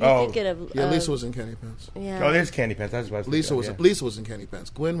 You're thinking of Yeah, Lisa was in Candy Pants. Yeah. Oh, there's Candy Pants. That's what I was Lisa thinking of, Lisa was in Candy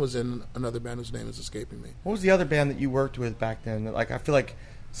Pants. Gwen was in another band whose name is escaping me. What was the other band that you worked with back then? I feel like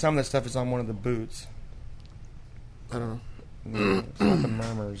some of the stuff is on one of the boots. I don't know. It's not the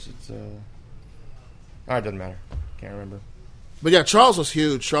Murmurs. It's it doesn't matter. Can't remember. But yeah, Charles was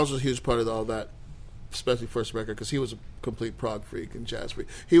huge. Charles was a huge part of all that, especially first record, because he was a complete prog freak and jazz freak.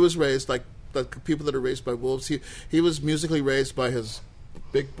 He was raised like people that are raised by wolves. He was musically raised by his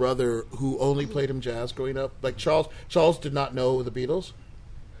big brother, who only played him jazz growing up. Like Charles did not know the Beatles.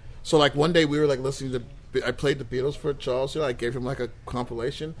 So one day we were listening to. I played the Beatles for Charles. I gave him a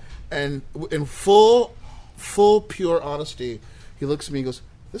compilation, and in full pure honesty, he looks at me and goes,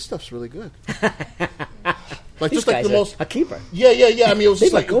 "This stuff's really good." These guys the most a keeper. Yeah. I mean, it was They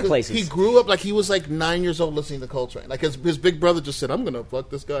just might go because places. he grew up he was 9 years old listening to Coltrane. His big brother just said, "I'm going to fuck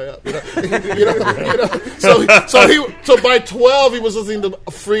this guy up." So by 12 he was listening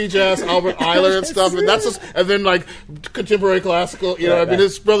to free jazz, Albert Eiler and stuff, and then contemporary classical. I mean,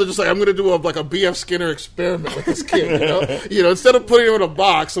 his brother just I'm going to do a B.F. Skinner experiment with this kid. Instead of putting him in a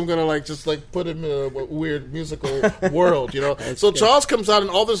box, I'm going to put him in a weird musical world. So Charles comes out and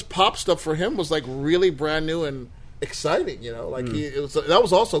all this pop stuff for him was really brand new and exciting, that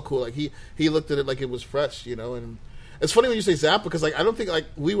was also cool. He looked at it like it was fresh, and it's funny when you say Zappa, because I don't think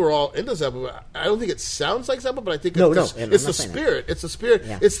we were all into Zappa, but I don't think it sounds like Zappa, but I think it's the spirit. It's the spirit.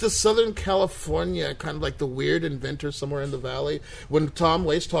 Yeah. It's the Southern California kind of the weird inventor somewhere in the valley. When Tom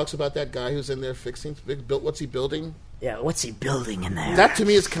Waits talks about that guy who's in there fixing, what's he building? Yeah, what's he building in there? That to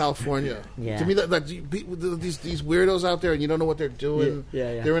me is California. Yeah. To me, these weirdos out there, and you don't know what they're doing.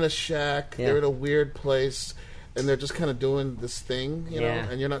 Yeah. They're in a shack. Yeah. They're in a weird place, and they're just kind of doing this thing, you know, Yeah.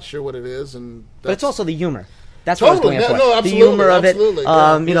 and you're not sure what it is. And But it's also the humor. That's Totally. what I was going for. No, the absolutely, humor of absolutely. it,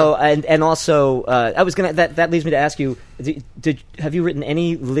 Yeah, you know, and also I was gonna. That leads me to ask you: have you written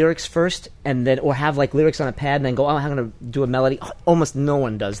any lyrics first, and then, or have like lyrics on a pad, and then go, "Oh, I'm going to do a melody"? Almost no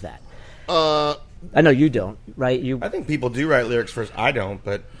one does that. I know you don't, right? I think people do write lyrics first. I don't,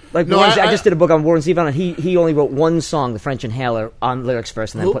 but Like No, Warren, I I just did a book on Warren Zevon, and he only wrote one song, "The French Inhaler," on lyrics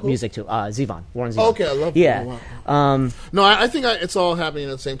first, and then put music to Zevon, Warren Zevon. Okay, I love Yeah, that. Wow. No, I think it's all happening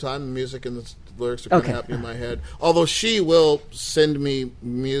at the same time. The music and the lyrics are kind of happening in my head. Although she will send me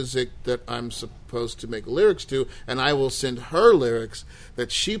music that I'm supposed to make lyrics to, and I will send her lyrics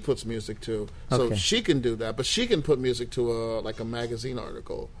that she puts music to, so she can do that. But she can put music to a magazine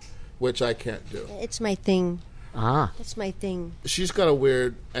article, which I can't do. It's my thing. Ah. That's my thing. She's got a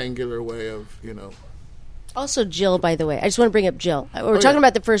weird, angular way of, you know. Also, Jill, by the way. I just want to bring up Jill. We're talking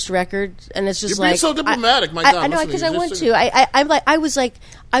about the first record, and it's just You're being so diplomatic, my God. I know, listen, because you I want just- to.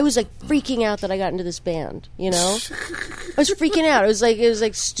 I was like freaking out that I got into this band. You know, I was freaking out. It was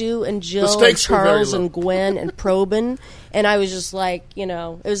like Stu and Jill and stakes were very Charles low. and Gwen and Probin, and I was just like, you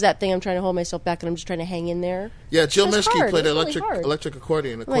know, it was that thing. I'm trying to hold myself back, and I'm just trying to hang in there. Yeah, Jill It's Mischke hard. played It's really hard. electric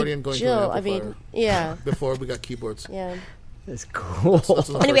accordion Like, going to Jill, an I amplifier. mean, yeah, Before we got keyboards. yeah. That's cool. That's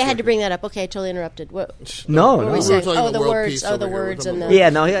the Anyway, I first had to record. bring that up. Okay, I totally interrupted. What? No, What were no. we were saying? talking Oh, about the world words. peace Oh, the over here. words We're and the talking Yeah,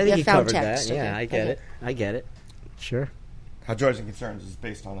 no, I think the you found covered text. that. Yeah, Okay, I get okay. it. I get it. Sure. How Joys and Concerns is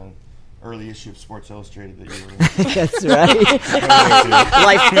based on an early issue of Sports Illustrated that you were in. That's right.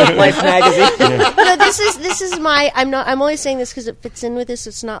 Life magazine. No, this is my. I'm only saying this because it fits in with this.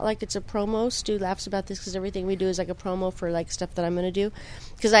 It's not like it's a promo. Stu laughs about this because everything we do is like a promo for like stuff that I'm going to do.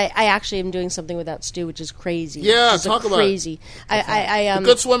 Because I actually am doing something without Stu, which is crazy. Yeah, It's talk about it. crazy. I The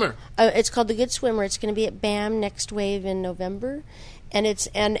Good Swimmer. It's called The Good Swimmer. It's going to be at BAM Next Wave in November. And it's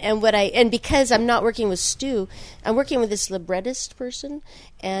and because I'm not working with Stu, I'm working with this librettist person,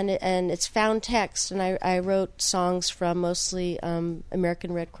 and it's found text, and I wrote songs from mostly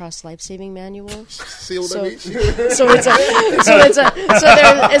American Red Cross Life Saving Manual. See what I So, mean? so it's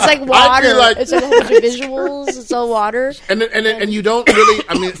like water. feel like- It's like a whole bunch of visuals. It's all water. And you don't really.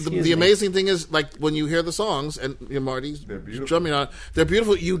 I mean, the amazing thing is, like, when you hear the songs, and Marty's drumming on, they're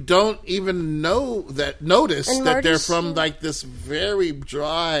beautiful. You don't even notice And that they're Marty's from so- like this very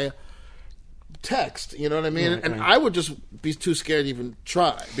dry text. You know what I mean? Right, and right. I would just be too scared to even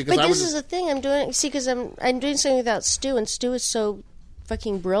try because But I would this is the thing I'm doing. See, because I'm doing something without Stu, and Stu is so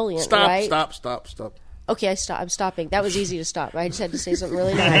fucking brilliant. right? stop. Okay, I'm stopping. That was easy to stop. I just had to say something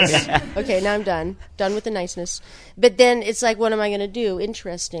really nice. Okay, now I'm done. Done with the niceness. But then it's like, what am I going to do?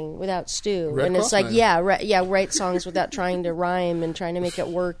 Interesting without Stu. Red And it's Cross like, night. write songs without trying to rhyme and trying to make it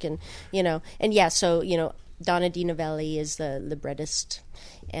work. And, you know, so, you know, Donna Di Novelli is the librettist.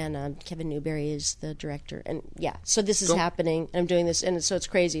 And Kevin Newberry is the director. And, yeah, so this is happening. I'm doing this, and so it's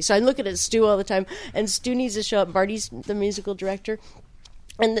crazy. So I'm looking at Stu all the time, and Stu needs to show up. Marty's the musical director.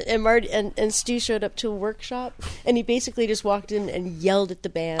 And Stu showed up to a workshop, and he basically just walked in and yelled at the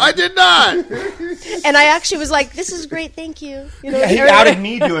band. I did not. And I actually was like, "This is great, thank you." You know, Yeah, he everybody- outed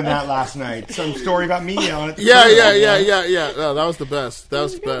me doing that last night. Some story about me yelling at the Yeah. crew. No, that was the best. That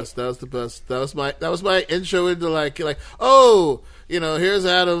was the best. That was my intro into like, oh, you know, here's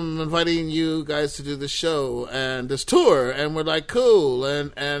Adam inviting you guys to do this show and this tour, and we're like, cool,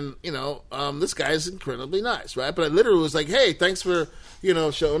 and you know, this guy's incredibly nice, right? But I literally was like, hey, thanks for, you know,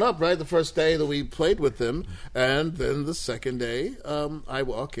 showing up, right? The first day that we played with him, and then the second day, I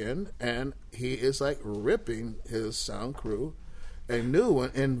walk in and he is like ripping his sound crew a new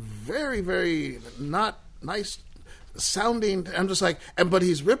one in very, very not nice sounding. I'm just like, but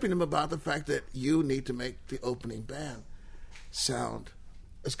he's ripping him about the fact that you need to make the opening band sound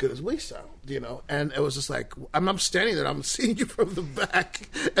as good as we sound, you know. And it was just like, I'm standing there, I'm seeing you from the back,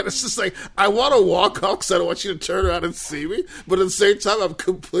 and it's just like, I want to walk off because I don't want you to turn around and see me, but at the same time, I'm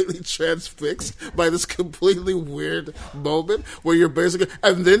completely transfixed by this completely weird moment where you're basically,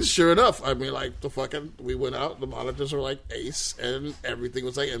 and then sure enough, I mean, like, we went out, the monitors were like ace, and everything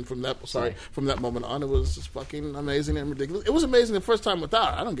was like, and from that moment on, it was just fucking amazing and ridiculous. It was amazing the first time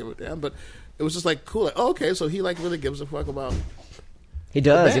without, I don't give a damn, but it was just like cool, like, oh, okay, so he like really gives a fuck about He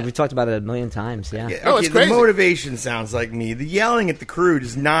does. band. We've talked about it a million times. Yeah. Oh, it's the crazy. motivation sounds like me. The yelling at the crew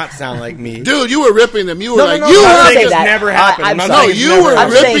does not sound like me. Dude, you were ripping them. You were No, like, no, you I'm I'm not were. saying saying it's that. never happened. I'm I'm saying- saying it's you never were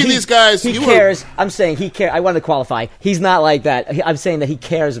happened. ripping saying these guys. He You were- cares. I'm saying he cares. I wanted to qualify. He's not like that. I'm saying that he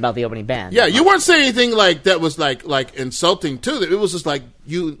cares about the opening band. Yeah, you weren't saying anything like that was like insulting to them. It was just like,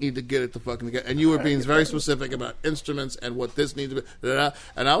 you need to get it the fucking together. And you were being very specific about instruments and what this needs to be.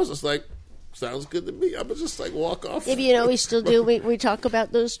 And I was just like, sounds good to me. I would just like walk off. Maybe, you know, we still do. We talk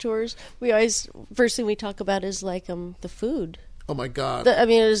about those tours. We always, first thing we talk about is like the food. Oh my God. I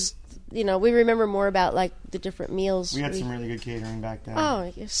mean, it was, you know, we remember more about like the different meals. We had some really good catering back then.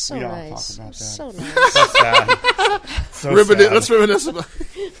 Oh, it's so We all nice. talk about that. So nice. So sad. So Reminisce- sad. let's reminisce about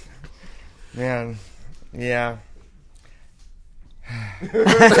Man, yeah.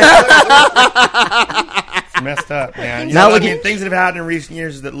 It's messed up, man. You Now know, look I mean, at- things that have happened in recent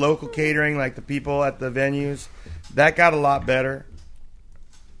years is that local catering, like the people at the venues, that got a lot better.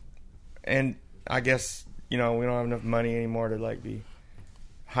 And I guess, you know, we don't have enough money anymore to like be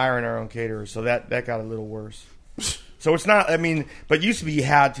hiring our own caterers, so that got a little worse. So it's not, I mean, but used to be you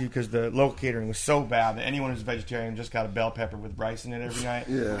had to because the local catering was so bad that anyone who's a vegetarian just got a bell pepper with rice in it every night.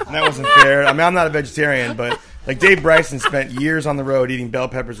 Yeah. And that wasn't fair. I mean, I'm not a vegetarian, but like Dave Bryson spent years on the road eating bell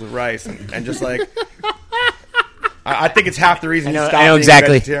peppers with rice and just like, I think it's half the reason he stopped I know being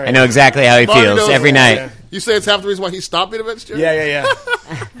exactly. vegetarian. I know exactly how he Marty feels knows every that. night. You say it's half the reason why he stopped being a vegetarian? Yeah.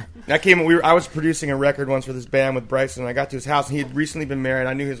 That came. I was producing a record once for this band with Bryson, and I got to his house, and he had recently been married.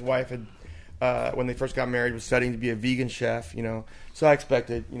 I knew his wife had, when they first got married, was studying to be a vegan chef. You know, so I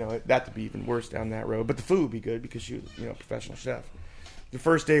expected, you know, that to be even worse down that road. But the food would be good because she was, you know, a professional chef. The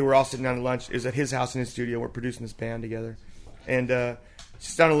first day we're all sitting down to lunch is at his house in his studio. We're producing this band together, and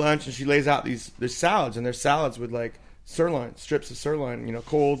she's down to lunch, and she lays out there's salads, and there's salads with like sirloin, strips of sirloin, you know,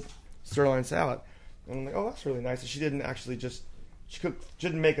 cold sirloin salad. And I'm like, oh, that's really nice. And she didn't actually just. She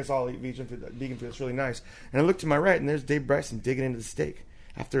didn't make us all eat vegan food. It's really nice. And I looked to my right, and there's Dave Bryson digging into the steak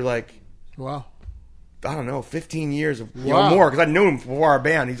after like, Wow. I don't know, 15 years of Wow. more because I knew him before our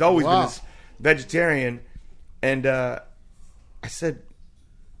band. He's always Wow. been this vegetarian. And I said,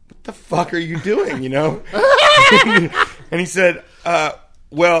 "What the fuck are you doing?" You know. And he said,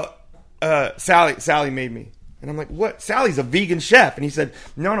 "Well, Sally made me." And I'm like, what? Sally's a vegan chef. And he said,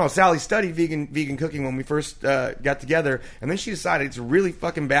 no, Sally studied vegan cooking when we first got together. And then she decided it's really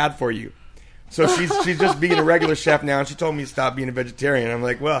fucking bad for you. So she's just being a regular chef now. And she told me to stop being a vegetarian. I'm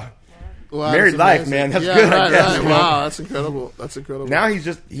like, well, Wow, married that's life, amazing. man. That's Yeah, good, I right, guess. right. you know? Wow, that's incredible. That's incredible. Now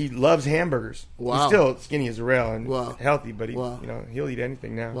he loves hamburgers. Wow. He's still skinny as a rail and Wow. healthy, but Wow. he'll eat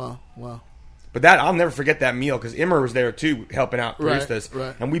anything now. Wow. But that I'll never forget that meal because Immer was there too, helping out Right, produce this,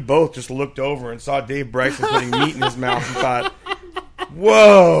 right. and we both just looked over and saw Dave Bryson putting meat in his mouth and thought,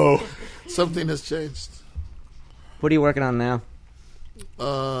 "Whoa!" Something has changed. What are you working on now?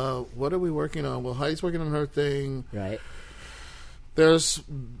 What are we working on? Well, Heidi's working on her thing. Right. There's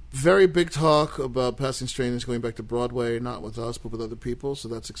very big talk about Passing Strangers going back to Broadway, not with us, but with other people, so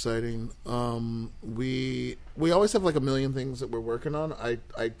that's exciting. We always have like a million things that we're working on.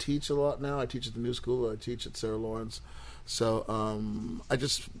 I teach a lot now. I teach at the New School. I teach at Sarah Lawrence. So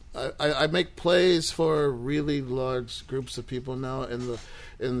I make plays for really large groups of people now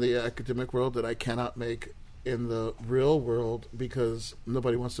in the academic world that I cannot make in the real world because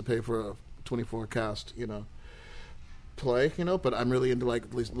nobody wants to pay for a 24 cast, play, but I'm really into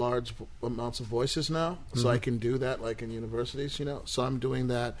like these large amounts of voices now, so I can do that like in universities, so I'm doing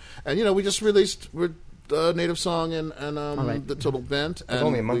that. And we just released Native Song and right. the Total Bent. It was and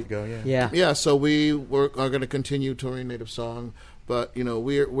only a month ago, Yeah. yeah, so we are going to continue touring Native Song, but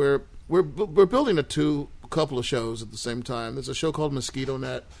we're building a couple of shows at the same time. There's a show called Mosquito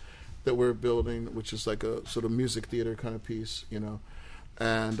Net that we're building, which is like a sort of music theater kind of piece,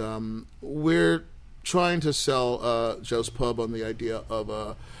 and we're trying to sell Joe's Pub on the idea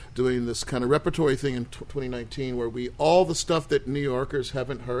of doing this kind of repertory thing in 2019 where all the stuff that New Yorkers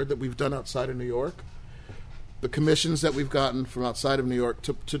haven't heard that we've done outside of New York, the commissions that we've gotten from outside of New York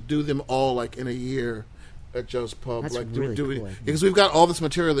to do them all like in a year at Joe's Pub. That's like really do cool. because we've got all this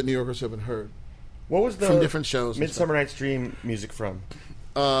material that New Yorkers haven't heard. What was the From different shows and Midsummer Night's Dream music from?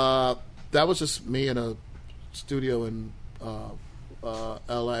 That was just me in a studio in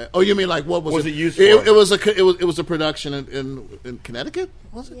L.A. Oh, you mean like what was Was it? it used It for? it was a production in Connecticut.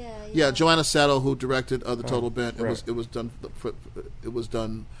 Was it? Yeah. Joanna Saddle, who directed the Total Bent, right. it was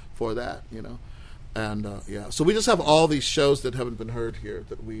done for that, and So we just have all these shows that haven't been heard here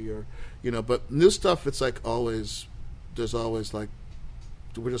that we are, But new stuff, it's like always. There's always like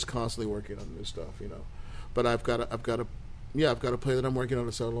we're just constantly working on new stuff, But I've got a play that I'm working on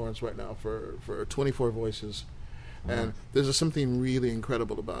at Sarah Lawrence right now for 24 voices. And there's just something really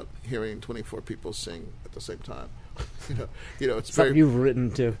incredible about hearing 24 people sing at the same time. you know, it's Something very you've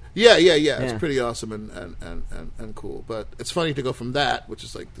written too. yeah. Yeah. It's pretty awesome and cool. But it's funny to go from that, which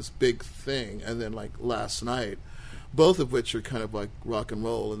is like this big thing, and then like Last Night, both of which are kind of like rock and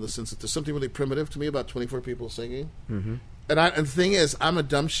roll in the sense that there's something really primitive to me about 24 people singing. Mm-hmm. And the thing is, I'm a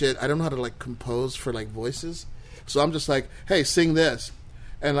dumb shit. I don't know how to like compose for like voices, so I'm just like, hey, sing this.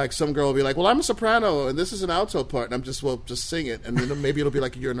 And like some girl will be like, well, I'm a soprano and this is an alto part, and I'm just just sing it, and then maybe it'll be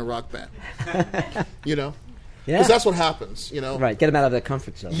like you're in a rock band, you know. Yeah. Because that's what happens, you know. Right, get them out of their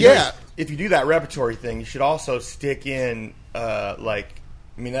comfort zone. Yeah. If you do that repertory thing, you should also stick in, that'll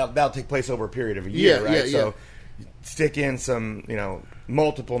take place over a period of a year, right? So stick in some,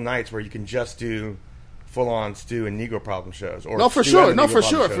 multiple nights where you can just do full-on Stu and Negro Problem shows. Or for Stu sure. and the No, Negro for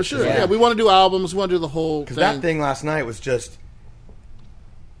Problem sure, shows. Yeah, we want to do albums. We want to do the whole thing. Because that thing last night was just...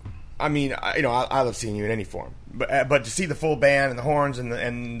 I mean, I love seeing you in any form, but to see the full band and the horns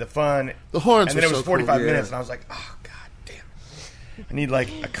and the fun, the horns, and then it was so 45 cool, minutes, and I was like, oh god damn, I need like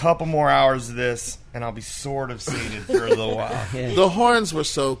a couple more hours of this, and I'll be sort of seated for a little while. Yeah. The horns were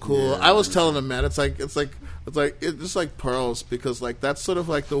so cool. I was telling them, man, it's just like pearls, because like that's sort of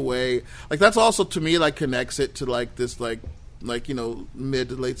like the way, like that's also to me like connects it to like this like mid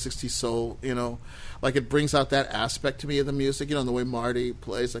to late 60s soul, like it brings out that aspect to me of the music, and the way Marty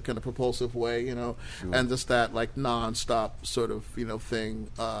plays that kind of propulsive way, Sure. and just that like non-stop sort of thing.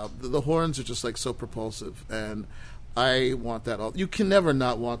 The horns are just like so propulsive, and I want that all. You can never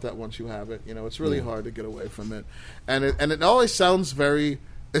not want that once you have it. It's really hard to get away from it, and it always sounds very.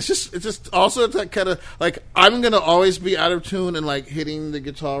 It's just also that kind of like I'm gonna always be out of tune and like hitting the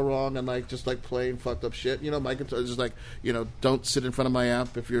guitar wrong and like just like playing fucked up shit. My guitar is just like don't sit in front of my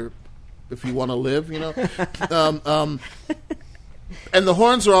amp if you want to live. And the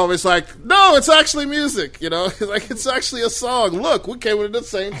horns are always like, no, it's actually music. Like it's actually a song. Look, we came with it at the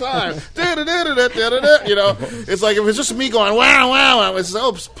same time. It's like if it's just me going wow wow. It's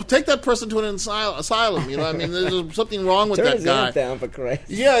take that person to an asylum. I mean, there's something wrong with Turn that his guy. amp down for Christ.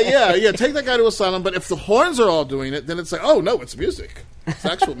 Yeah. Take that guy to asylum. But if the horns are all doing it, then it's like, oh no, it's music. It's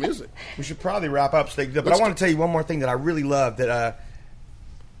actual music. We should probably wrap up. But I want to tell you one more thing that I really love. That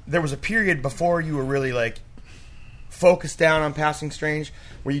there was a period before you were really like focused down on Passing Strange,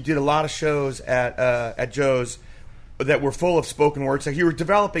 where you did a lot of shows at Joe's that were full of spoken words. Like you were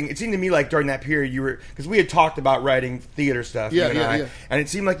developing. It seemed to me like during that period you were, because we had talked about writing theater stuff, you and I, and it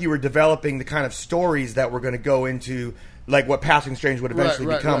seemed like you were developing the kind of stories that were going to go into like what Passing Strange would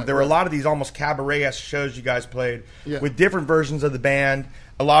eventually become. There were a lot of these almost cabaret-esque shows you guys played with different versions of the band.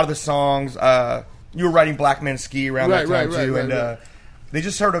 A lot of the songs, you were writing Black Men Ski around that time too, and they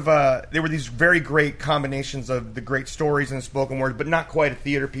just sort of they were these very great combinations of the great stories and spoken word, but not quite a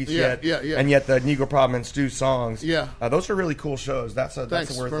theater piece yet. And yet the Negro Problem and Stu songs. Yeah, those are really cool shows. That's a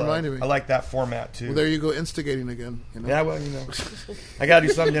worth. For reminding me. I like that format too. Well, there you go, instigating again. Yeah, well, I got to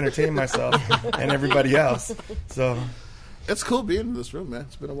do something to entertain myself and everybody else. So it's cool being in this room, man.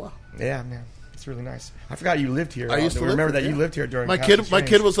 It's been a while. Yeah, man. It's really nice. I forgot you lived here. I used to remember live that you lived here during my kid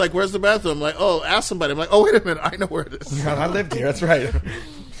was like, "Where's the bathroom?" I'm like, "Oh, ask somebody." I'm like, "Oh, wait a minute, I know where it is." I lived here. That's right.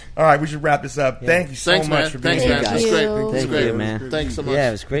 All right, we should wrap this up. Thank you so much for being here. Thanks, man. It was great. Thank you, man. Thanks so much. Yeah,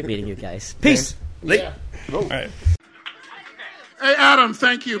 it was great meeting you guys. Peace. Yeah. All right. Hey, Adam,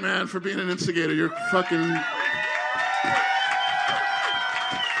 thank you, man, for being an instigator. You're fucking.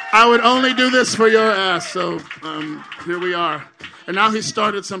 I would only do this for your ass, so here we are. And now he's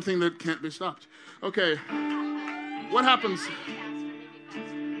started something that can't be stopped. Okay, what happens?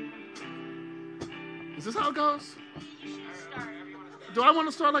 Is this how it goes? Do I want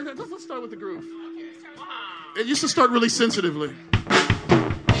to start like that? Let's start with the groove. It used to start really sensitively.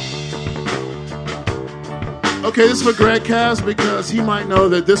 Okay, this is for Greg Cass, because he might know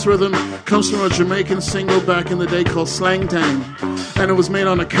that this rhythm comes from a Jamaican single back in the day called Slang Tang. And it was made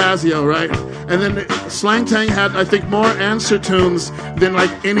on a Casio, right? And then Slang Tang had, I think, more answer tunes than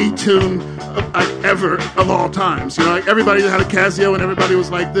like any tune ever of all times. Like everybody had a Casio and everybody was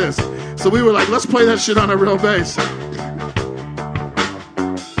like this. So we were like, let's play that shit on a real bass.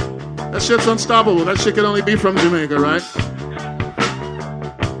 That shit's unstoppable. That shit can only be from Jamaica, right?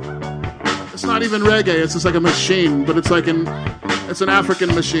 It's not even reggae. It's just like a machine, but it's an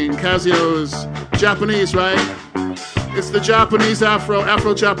African machine. Casio is Japanese, right? It's the Japanese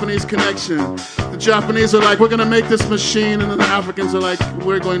Afro-Japanese connection. The Japanese are like, we're going to make this machine, and then the Africans are like,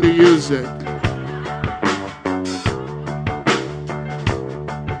 we're going to use it.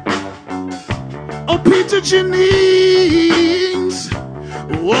 Oh, Peter Jennings,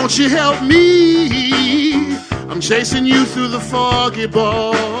 won't you help me? I'm chasing you through the foggy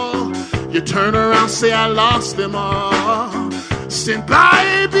ball. You turn around, say I lost them all. Sent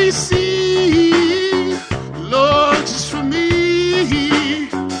by ABC, Lord, just for me,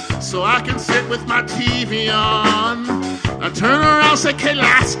 so I can sit with my TV on. I turn around, say que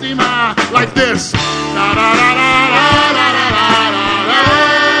lastima, like this. Da da da da da da da da da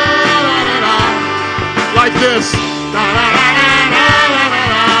da da, like this. Da da da da da da da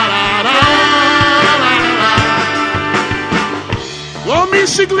da da. Oh,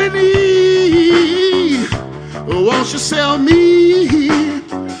 Miss Shiglini, won't you sell me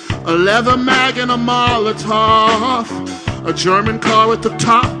a leather mag and a Molotov, a German car with the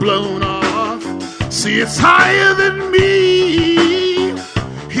top blown off? See, it's higher than me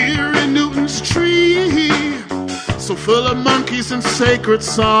here in Newton's tree, so full of monkeys and sacred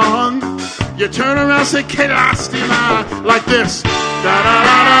song. You turn around, say que lastima, like this. Da da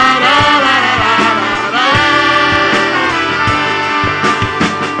da da da da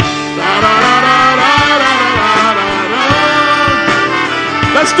da da da da da da.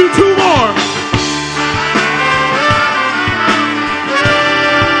 Let's do two more.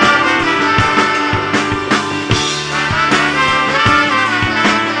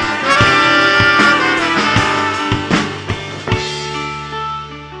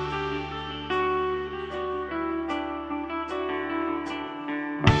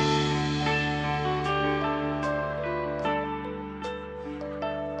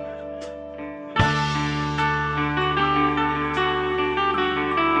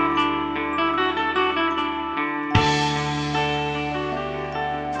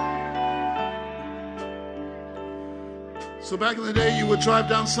 So back in the day, you would drive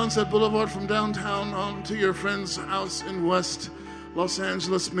down Sunset Boulevard from downtown on to your friend's house in West Los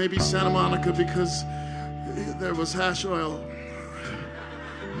Angeles, maybe Santa Monica, because there was hash oil.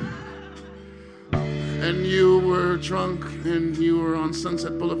 And you were drunk, and you were on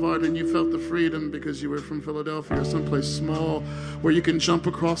Sunset Boulevard, and you felt the freedom because you were from Philadelphia or someplace small where you can jump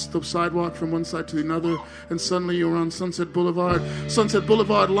across the sidewalk from one side to another, and suddenly you were on Sunset Boulevard. Sunset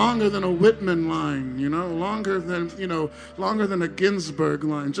Boulevard, longer than a Whitman line, you know, longer than a Ginsberg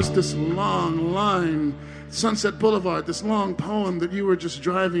line, just this long line. Sunset Boulevard, this long poem that you were just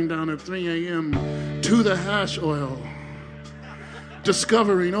driving down at 3 a.m. to the hash oil,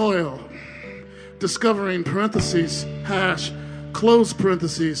 discovering oil. Discovering parentheses, hash, close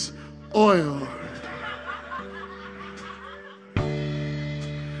parentheses, oil.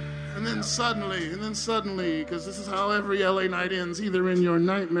 And then suddenly, because this is how every LA night ends, either in your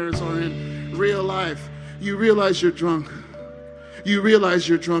nightmares or in real life, you realize you're drunk. You realize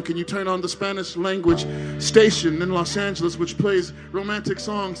you're drunk, and you turn on the Spanish language station in Los Angeles, which plays romantic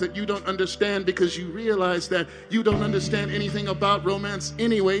songs that you don't understand, because you realize that you don't understand anything about romance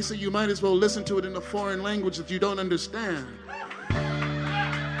anyway, so you might as well listen to it in a foreign language that you don't understand.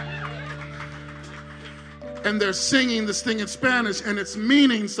 And they're singing this thing in Spanish, and it's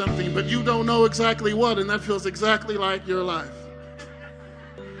meaning something, but you don't know exactly what, and that feels exactly like your life.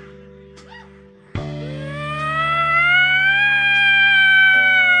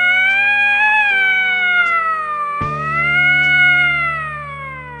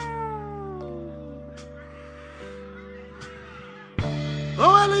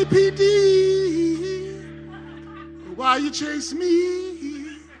 LAPD, why you chase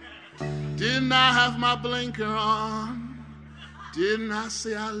me? Didn't I have my blinker on? Didn't I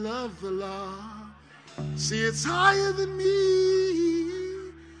say I love the law? See, it's higher than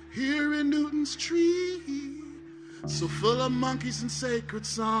me here in Newton's tree, so full of monkeys and sacred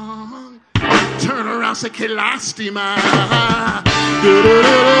song. Turn around, say que lastima.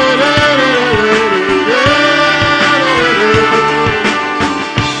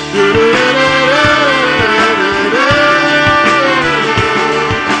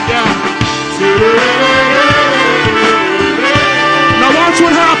 Now watch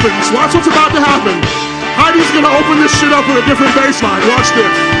what happens. Watch what's about to happen. Heidi's going to open this shit up with a different bass line. Watch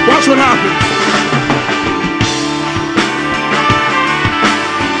this. Watch what happens.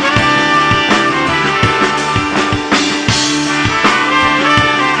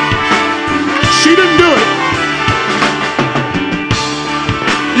 She didn't do it.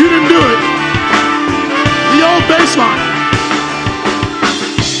 You didn't do it. The old bass line.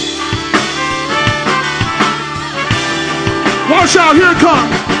 Watch out, here it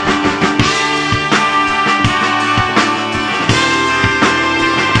comes.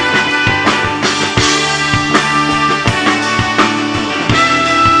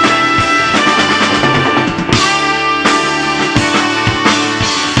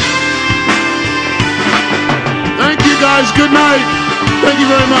 Thank you guys, good night. Thank you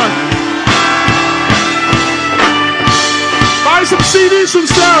very much. Buy some CDs from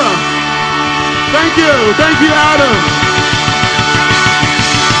Sarah. Thank you. Thank you, Adam.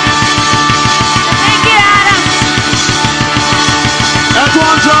 Thank you, Adam.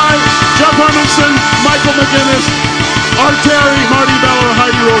 Antoine Jai, Jeff Hermanson, Michael McGinnis, Art Terry, Marty Beller,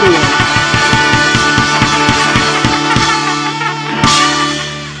 Heidi Rodewald.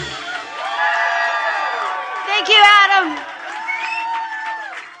 Thank you, Adam.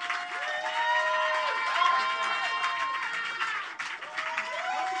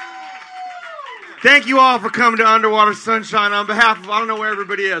 Thank you all for coming to Underwater Sunshine. On behalf of, I don't know where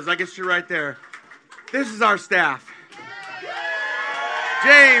everybody is. I guess you're right there. This is our staff.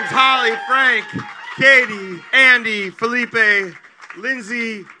 James, Holly, Frank, Katie, Andy, Felipe,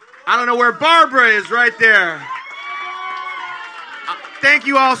 Lindsay. I don't know where Barbara is right there. Thank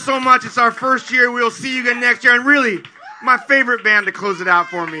you all so much. It's our first year. We'll see you again next year. And really, my favorite band to close it out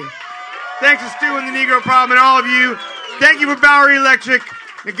for me. Thanks to Stu and the Negro Problem and all of you. Thank you for Bowery Electric.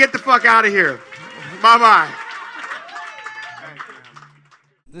 Now get the fuck out of here. Bye-bye.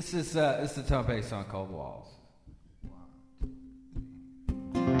 This is the Tom Petty song called Walls.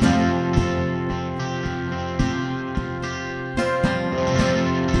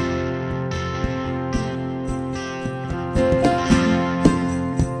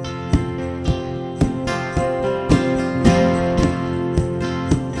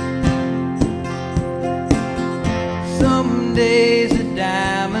 Some days are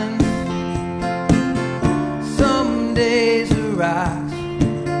diamonds, some days are rocks,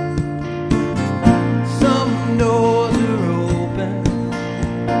 some doors are open,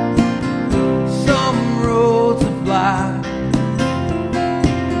 some roads are blocked,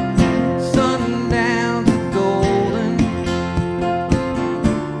 sundowns are golden,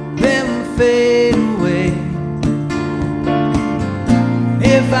 then fade away.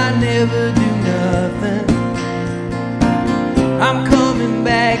 If I never do nothing, I'm coming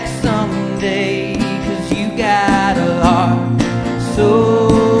back someday, 'cause you got a heart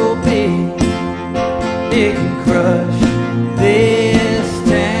so big it can crush this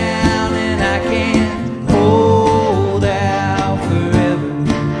town, and I can't hold out forever.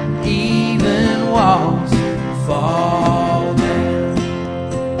 Even walls fall down.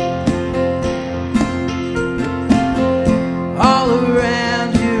 All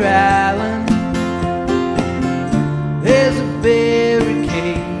around your island there's a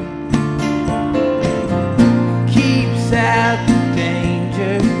barricade, keeps out the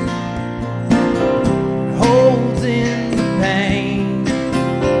danger, holds in the pain.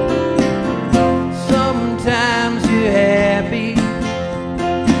 Sometimes you're happy,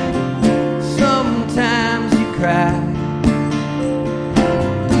 sometimes you cry.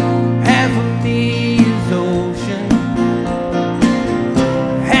 Half of me is ocean,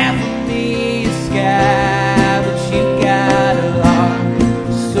 half of me is sky, but you got a heart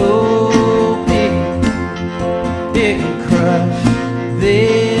so big it can crush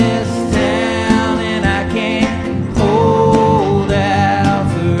this town, and I can't hold out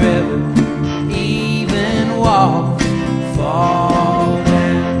forever. Even walls fall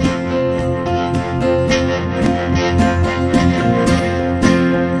down.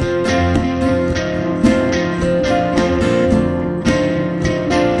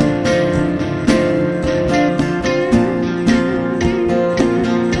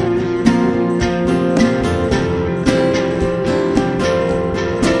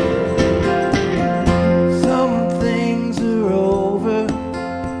 Some things are over,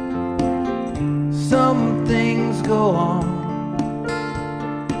 some things go on.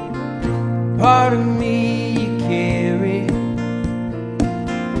 Part of me you carry,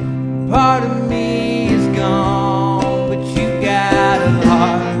 part of me is gone, but you got a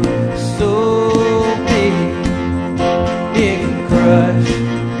heart so big it can crush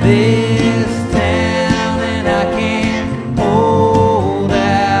this town, and I can't hold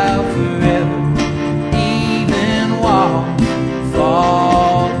out forever. Even walls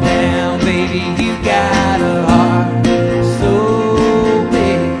fall down, baby. You got a heart so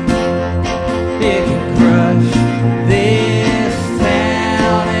big it can crush this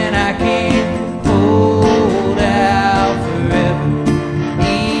town, and I can't hold out forever.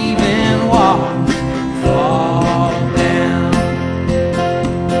 Even walls fall down.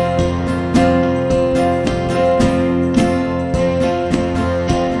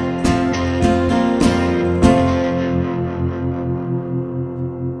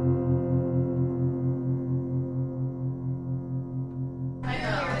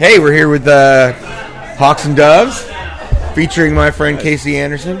 Hey, we're here with Hawks and Doves, featuring my friend Casey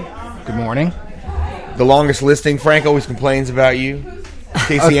Anderson. Good morning. The longest listing. Frank always complains about you.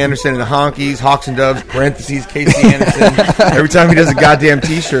 Casey Anderson and the Honkies, Hawks and Doves, parentheses, Casey Anderson. Every time he does a goddamn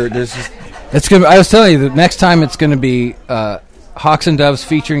T-shirt, there's just It's gonna. I was telling you, the next time it's going to be Hawks and Doves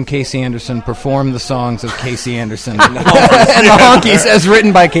featuring Casey Anderson perform the songs of Casey Anderson and the Honkies as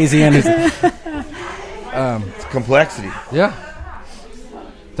written by Casey Anderson. It's complexity. Yeah.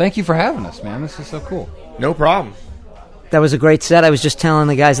 Thank you for having us, man. This is so cool. No problem. That was a great set. I was just telling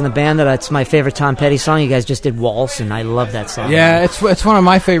the guys in the band that it's my favorite Tom Petty song. You guys just did Waltz, and I love that song. Yeah, it's one of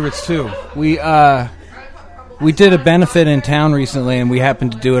my favorites too. We did a benefit in town recently, and we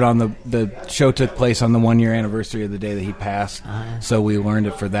happened to do it on the show took place on the 1-year anniversary of the day that he passed. So we learned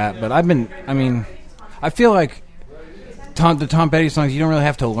it for that. But I feel like the Tom Petty songs, you don't really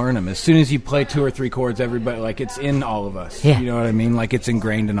have to learn them. As soon as you play 2 or 3 chords, everybody, like, it's in all of us. Yeah. You know what I mean? Like, it's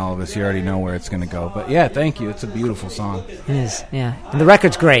ingrained in all of us. You already know where it's going to go. But yeah, thank you. It's a beautiful song. It is, yeah. And the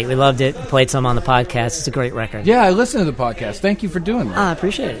record's great. We loved it. Played some on the podcast. It's a great record. Yeah, I listened to the podcast. Thank you for doing that. I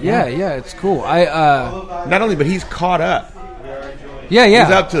appreciate it. Yeah, it's cool. Not only, but he's caught up. Yeah.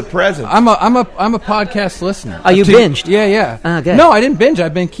 He's up to the present. I'm a podcast listener. Oh, you binged? Yeah. Good. No, I didn't binge.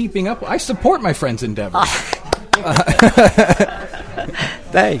 I've been keeping up. I support my friend's endeavors.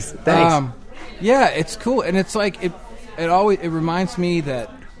 Thanks. Yeah, it's cool, and it's like it reminds me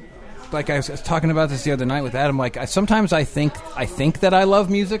that, like I was talking about this the other night with Adam. Like sometimes I think that I love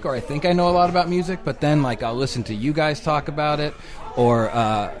music, or I think I know a lot about music, but then like I'll listen to you guys talk about it, or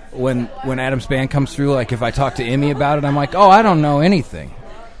when Adam's band comes through, like if I talk to Emmy about it, I'm like, oh, I don't know anything.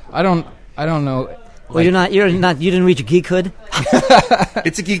 I don't know. Well, you didn't reach geekhood.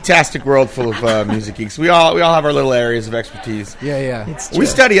 It's a geektastic world full of music geeks. We all have our little areas of expertise. Yeah. We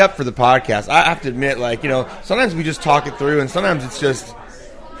study up for the podcast. I have to admit, like, sometimes we just talk it through, and sometimes it's just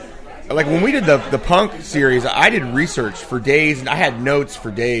like when we did the punk series. I did research for days, and I had notes for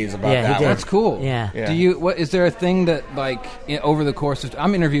days about that. That's cool. Yeah. Do you? What is there a thing that like over the course of?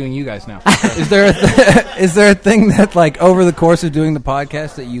 I'm interviewing you guys now. Is there a thing that like over the course of doing the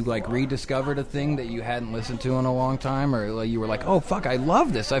podcast that you like rediscovered a thing that you hadn't listened to in a long time, or like, you were like, oh fuck, I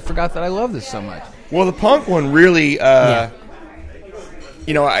love this. I forgot that I love this so much. Well, the punk one really, I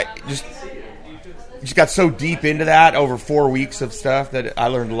just got so deep into that over 4 weeks of stuff that I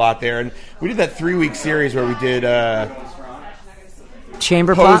learned a lot there. And we did that 3-week series where we did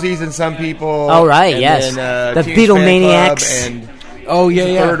Chamber Pot? Posies and Some People. Oh, right, and yes. Then, The Teenage Beatlemaniacs. Fan Club and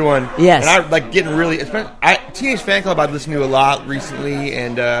the third one. Yes. And I like getting really... Teenage Fan Club I've listened to a lot recently,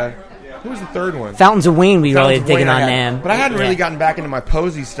 and... who was the third one? Fountains of Wayne, we Fountains really of digging Wayne on I had. them. But I hadn't really gotten back into my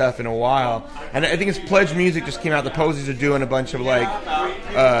Posey stuff in a while. And I think it's Pledge Music just came out. The Posies are doing a bunch of like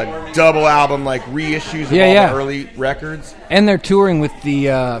double album like reissues of all the early records. And they're touring with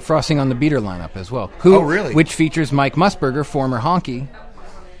the Frosting on the Beater lineup as well. Really? Which features Mike Musburger, former Honky,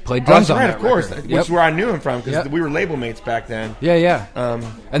 played drums on right, that of course. record. Which is where I knew him from because we were label mates back then. Yeah.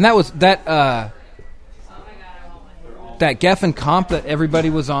 And that was that Geffen comp that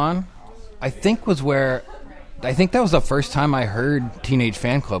everybody was on. I think that was the first time I heard Teenage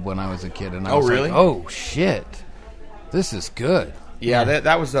Fan Club when I was a kid, and I was really? like, "Oh shit, this is good." Yeah,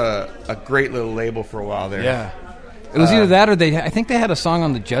 that was a great little label for a while there. Yeah, it was either that or I think they had a song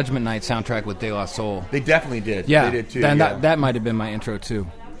on the Judgment Night soundtrack with De La Soul. They definitely did. Yeah, they did too. That might have been my intro too.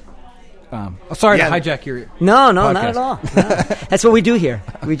 Sorry to hijack your. No, podcast. not at all. No. That's what we do here.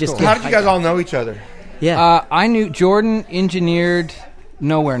 We just. How did you guys all know each other? Yeah, I knew Jordan engineered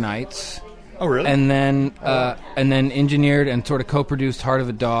Nowhere Nights. Oh, really? And then engineered and sort of co-produced Heart of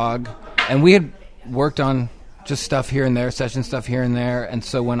a Dog. And we had worked on just stuff here and there, session stuff here and there. And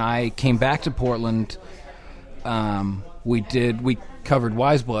so when I came back to Portland, we covered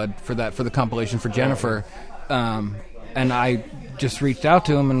Wise Blood for the compilation for Jennifer. And I just reached out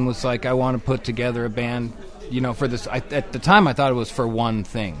to him and was like, I want to put together a band, for this. At the time, I thought it was for one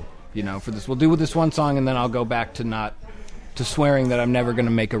thing, for this. We'll do with this one song, and then I'll go back to swearing that I'm never going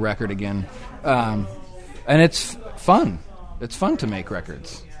to make a record again. And it's fun. It's fun to make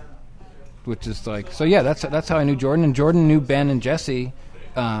records. Which is like... So, yeah, that's how I knew Jordan. And Jordan knew Ben and Jesse.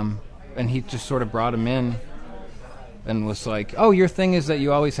 And he just sort of brought him in and was like, oh, your thing is that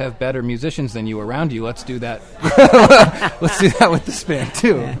you always have better musicians than you around you. Let's do that. Let's do that with this band,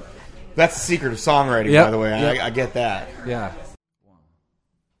 too. Yeah. That's the secret of songwriting, by the way. Yep. I get that. Yeah. 1,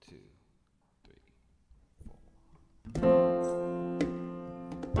 2, 3, 4.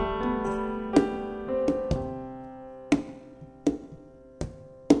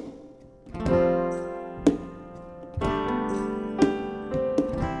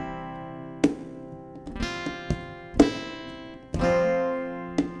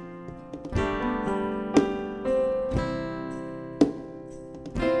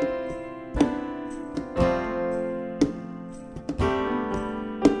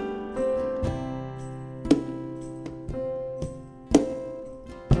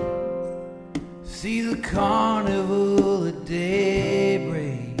 carnival at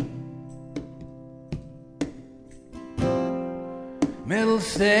daybreak. Metal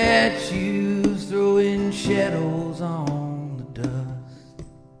statues throwing shadows on the dust,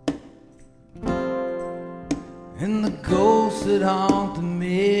 and the ghosts that haunt the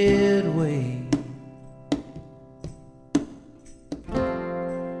midway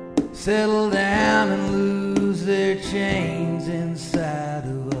settle down and lose their chains inside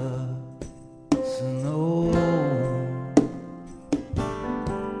of us. And oh,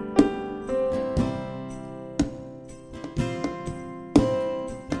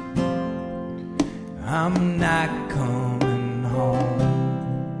 I'm not coming home.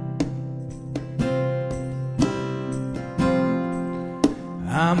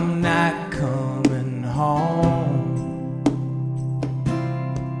 I'm not coming home.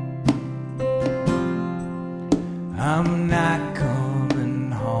 I'm not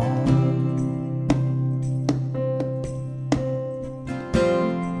coming home.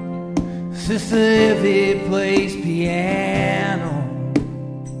 Sister Evie plays piano.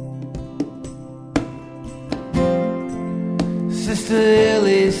 Sister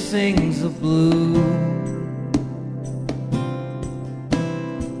Ellie sings the blues.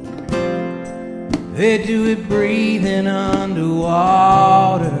 They do it breathing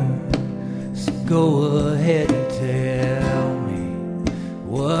underwater. So go ahead and tell me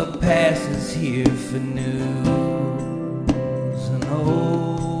what passes here for news. And oh,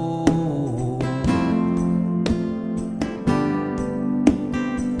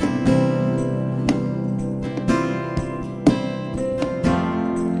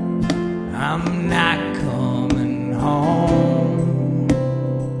 I'm not coming home.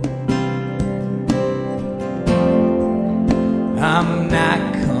 I'm not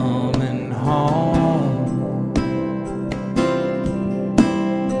coming home.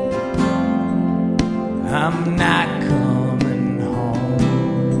 I'm not coming home.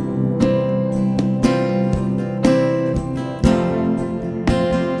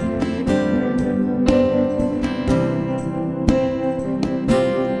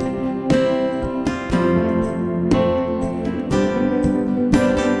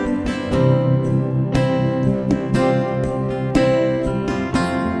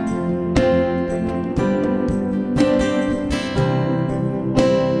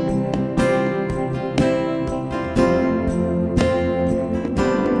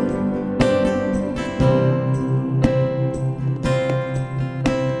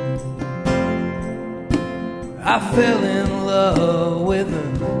 I fell in love with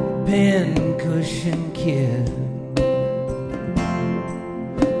a pincushion kid,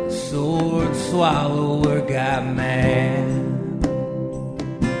 sword swallower got mad.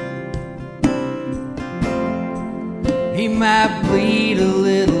 He might bleed a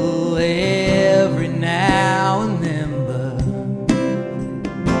little every now and then, but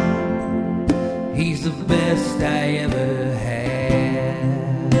he's the best I ever had.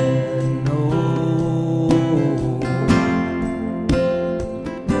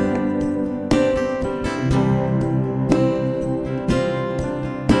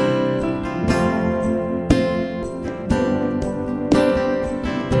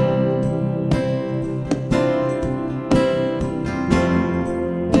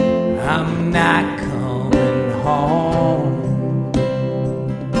 I'm not coming home.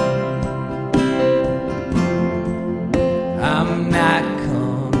 I'm not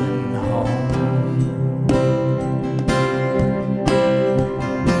coming home.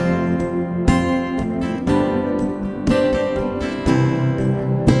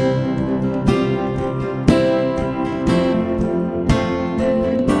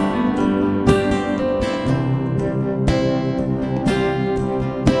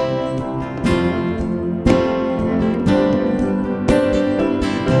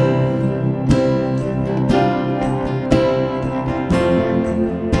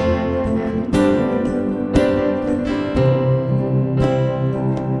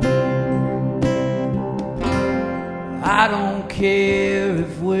 I don't care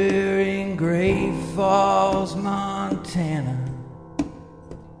if we're in Great Falls, Montana,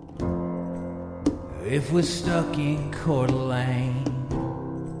 if we're stuck in Coeur d'Alene.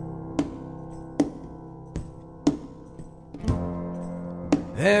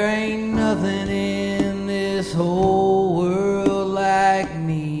 There ain't nothing in this whole world like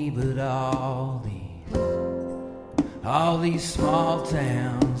me, but all these small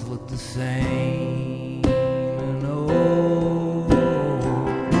towns look the same. And oh,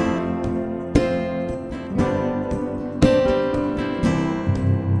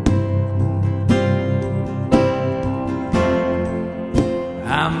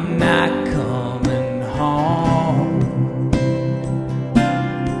 I'm not coming home.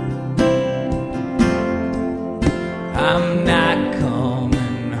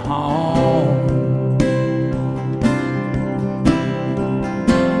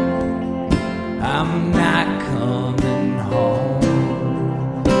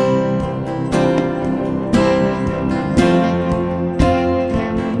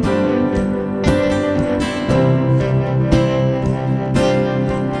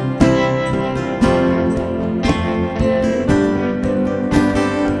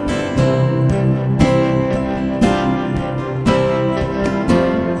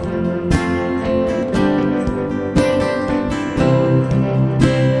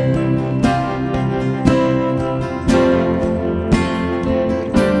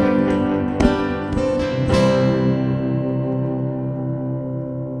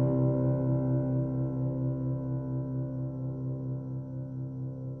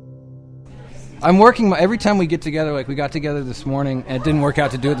 I'm working every time we get together. Like we got together this morning, and it didn't work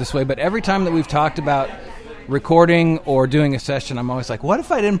out to do it this way. But every time that we've talked about recording or doing a session, I'm always like, what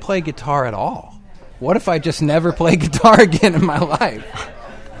if I didn't play guitar at all? What if I just never play guitar again in my life?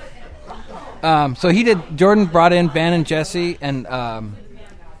 So Jordan brought in Ben and Jesse, and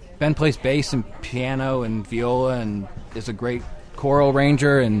Ben plays bass and piano and viola and is a great choral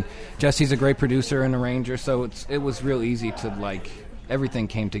arranger, and Jesse's a great producer and arranger, so it was real easy to, like, everything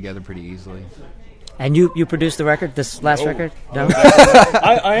came together pretty easily. And you produced the record, this last record? No?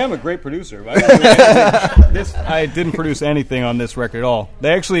 I am a great producer. I didn't produce anything on this record at all.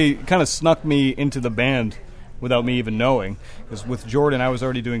 They actually kind of snuck me into the band without me even knowing. Because with Jordan, I was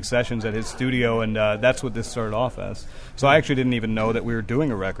already doing sessions at his studio, and that's what this started off as. So I actually didn't even know that we were doing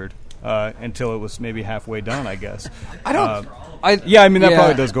a record until it was maybe halfway done, I guess. That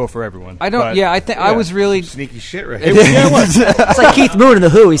probably does go for everyone. I was really sneaky shit, right? It was. It's like Keith Moon in The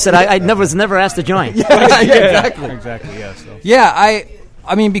Who. He said, I was never asked to join. Exactly, yeah. So. Yeah,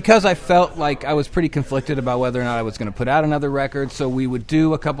 I mean, because I felt like I was pretty conflicted about whether or not I was going to put out another record, so we would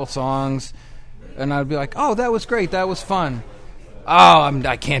do a couple songs, and I'd be like, oh, that was great, that was fun. Oh,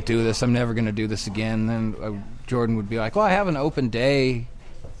 I can't do this, I'm never going to do this again. Then Jordan would be like, well, I have an open day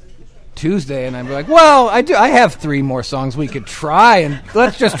Tuesday, and I'd be like, well, I have 3 more songs we could try, and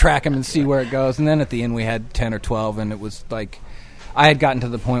let's just track them and see where it goes. And then at the end we had 10 or 12, and it was like I had gotten to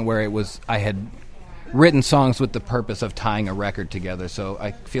the point where I had written songs with the purpose of tying a record together. So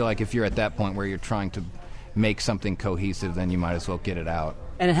I feel like if you're at that point where you're trying to make something cohesive, then you might as well get it out.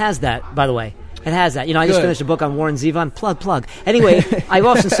 And it has that, by the way. It has that. I just finished a book on Warren Zevon. Plug. Anyway, I've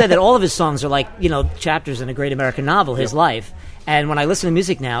often said that all of his songs are like, chapters in a great American novel, his life. And when I listen to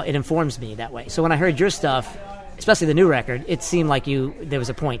music now, it informs me that way. So when I heard your stuff, especially the new record, it seemed like there was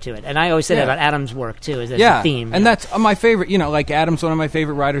a point to it. And I always say that about Adam's work, too, is a theme. And that's my favorite. Like Adam's one of my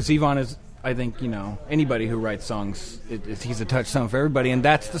favorite writers. Zevon is, I think, anybody who writes songs, he's a touchstone for everybody. And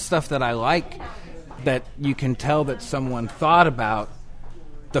that's the stuff that I like, that you can tell that someone thought about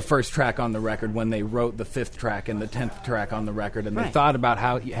the first track on the record when they wrote the 5th track and the 10th track on the record, and they thought about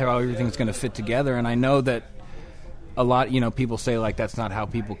how everything's going to fit together. And I know that a lot, people say, like, that's not how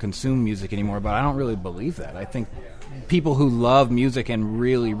people consume music anymore, but I don't really believe that. I think people who love music and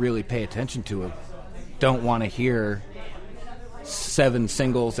really, really pay attention to it don't want to hear 7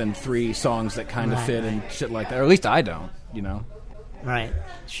 singles and 3 songs that kind of fit and shit like that, or at least I don't, Right,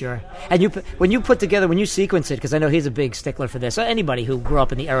 sure. And when you sequence it, because I know he's a big stickler for this, anybody who grew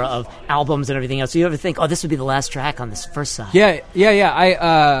up in the era of albums and everything else, so you ever think, this would be the last track on this first side?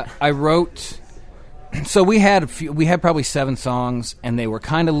 Yeah. I wrote. So we had probably 7 songs, and they were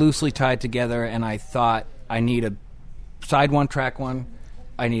kind of loosely tied together. And I thought, I need a side 1, track 1.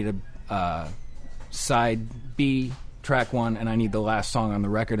 I need a side B, track 1, and I need the last song on the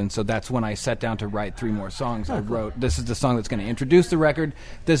record. And so that's when I sat down to write 3 more songs. I wrote, this is the song that's going to introduce the record.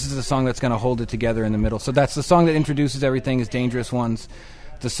 This is the song that's going to hold it together in the middle. So that's the song that introduces everything, is Dangerous Ones.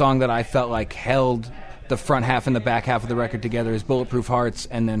 The song that I felt like held the front half and the back half of the record together is Bulletproof Hearts,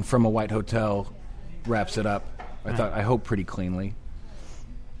 and then From a White Hotel wraps it up. I hope pretty cleanly.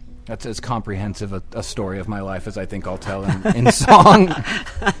 That's as comprehensive a story of my life as I think I'll tell in song.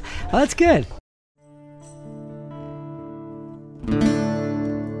 Well, that's good.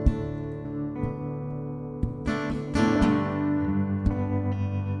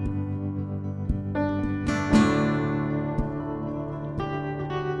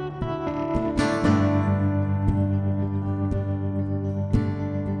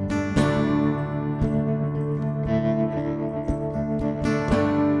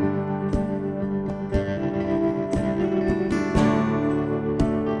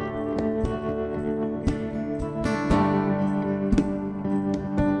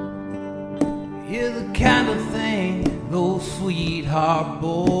 Sweetheart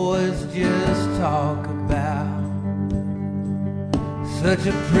boys just talk about. Such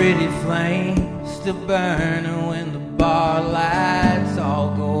a pretty flame still burning when the bar lights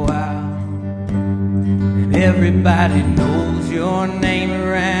all go out. And everybody knows your name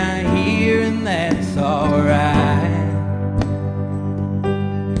around here, and that's alright.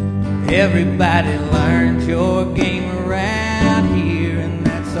 Everybody learned your game around here, and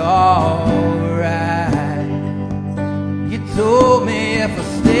that's alright. Told me if I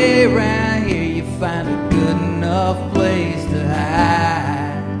stay around here, you find a good enough place to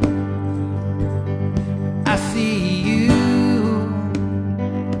hide. I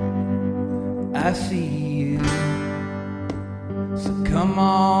see you, so come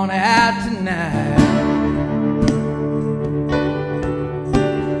on out tonight.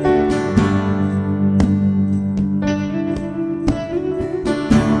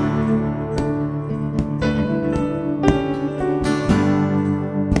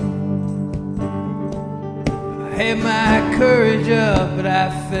 I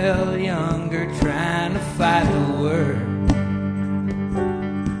felt younger trying to fight the word.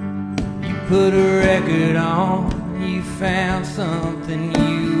 You put a record on, you found something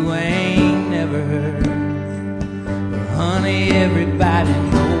you ain't never heard. But honey, everybody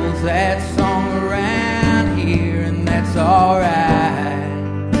knows that song around here, and that's alright.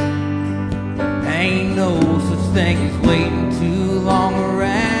 Ain't no such thing as waiting too long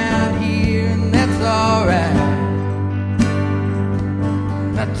around here, and that's alright.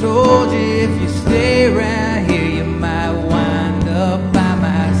 I told you if you stay around here, you might wind up by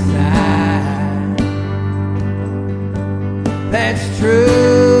my side. That's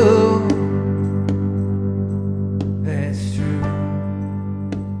true. That's true.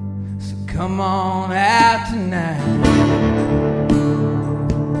 So come on out tonight.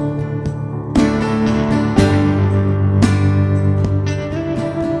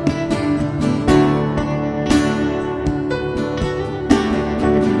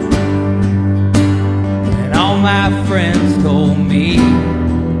 My friends told me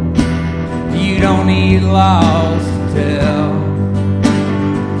you don't need laws to tell.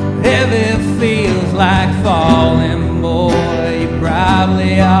 If it feels like falling, boy, you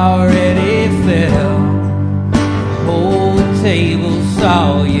probably already fell. The whole table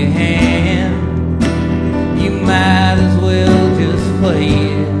saw your hand. You might as well just play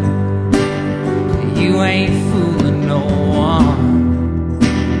it. You ain't fooling no one.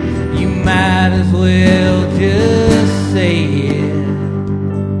 Might as well just say it.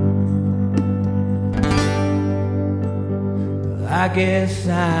 I guess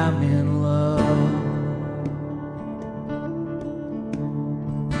I'm in love.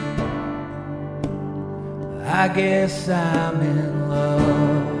 I guess I'm in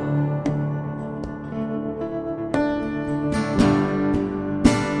love.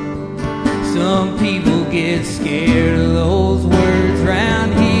 Some people get scared of those words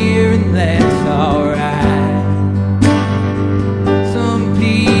round here, and that's alright. Some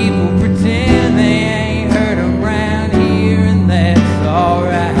people pretend they ain't heard them round here, and that's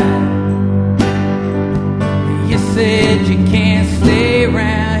alright. You said you can't stay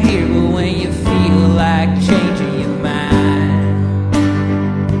around here, but when you feel like changing your mind,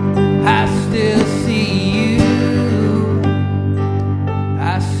 I still see you.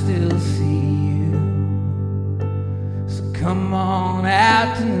 I still see you. So come on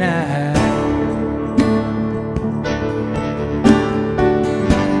out tonight.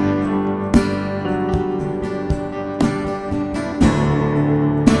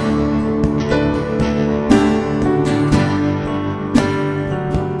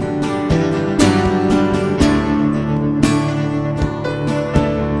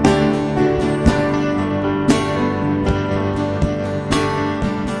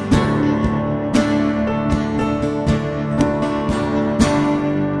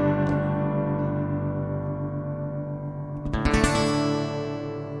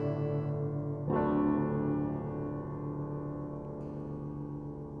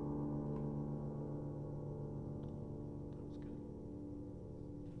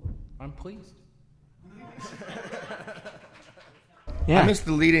 I'm pleased. I missed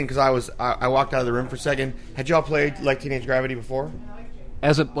the lead-in because I walked out of the room for a second. Had y'all played like Teenage Gravity before?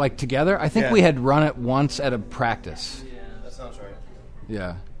 As a like together, I think we had run it once at a practice. Yeah, that sounds right.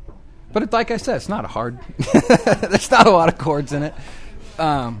 Yeah, but like I said, it's not a hard. There's not a lot of chords in it.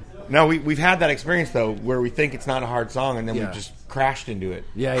 No, we've had that experience though, where we think it's not a hard song, and then we just crashed into it.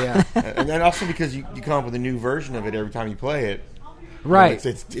 Yeah. And then also because you come up with a new version of it every time you play it. Right.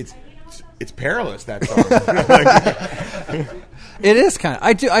 You know, it's perilous, that song. It is kind of.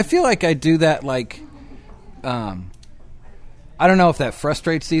 I feel like I do that. Like, I don't know if that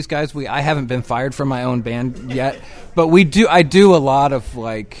frustrates these guys. I haven't been fired from my own band yet, but I do a lot of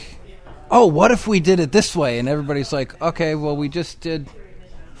like, oh, what if we did it this way? And everybody's like, okay, well, we just did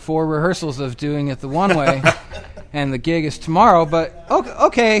 4 rehearsals of doing it the one way, and the gig is tomorrow. But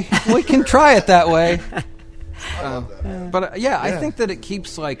okay, we can try it that way. But I think that it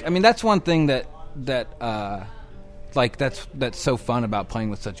keeps like. I mean, that's one thing that like that's so fun about playing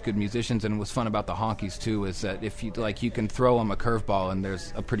with such good musicians, and what's fun about the Honkies too is that if you like, you can throw them a curveball, and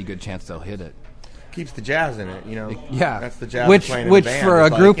there's a pretty good chance they'll hit it. Keeps the jazz in it, you know. Yeah, that's the jazz. Which playing in the band. for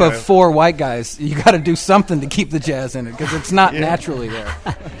it's a group like, of 4 white guys, you got to do something to keep the jazz in it because it's not naturally there.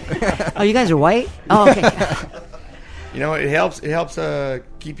 Oh, you guys are white? Oh, okay. You know, it helps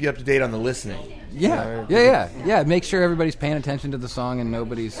keep you up to date on the listening. Yeah, you know? yeah. Make sure everybody's paying attention to the song and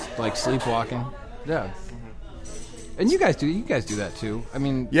nobody's like sleepwalking. Yeah. And you guys do that too. I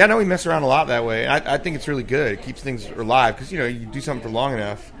mean, yeah, no, we mess around a lot that way. I think it's really good. It keeps things alive because you know you do something for long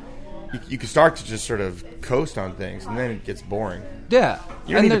enough, you can start to just sort of coast on things, and then it gets boring. Yeah.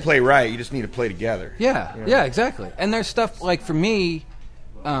 You don't need to play right. You just need to play together. Yeah. You know? Yeah, exactly. And there's stuff like for me.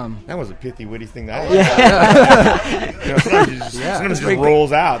 That was a pithy, witty thing. Sometimes it just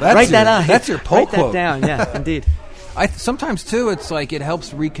rolls out. Write that out. That's your poll quote. Write that down. Yeah, indeed. Sometimes too, it's like it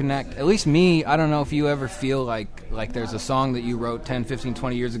helps reconnect. At least me. I don't know if you ever feel like there's a song that you wrote 10, 15,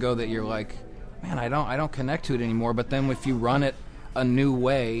 20 years ago that you're like, man, I don't connect to it anymore. But then if you run it a new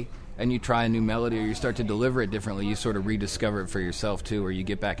way and you try a new melody or you start to deliver it differently, you sort of rediscover it for yourself too, or you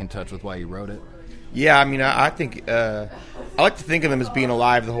get back in touch with why you wrote it. Yeah, I mean, I think I like to think of them as being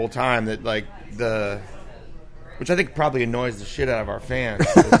alive the whole time. That which I think probably annoys the shit out of our fans.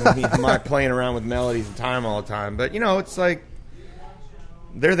 My playing around with melodies and time all the time, but it's like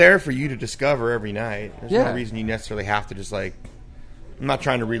they're there for you to discover every night. There's no reason you necessarily have to just like. I'm not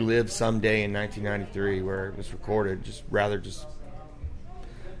trying to relive some day in 1993 where it was recorded. Rather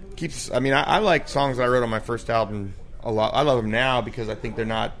keeps. I mean, I like songs I wrote on my first album a lot. I love them now because I think they're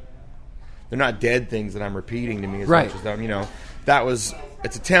not dead things that I'm repeating to me as much as them.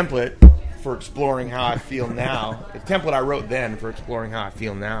 It's a template for exploring how I feel now. It's a template I wrote then for exploring how I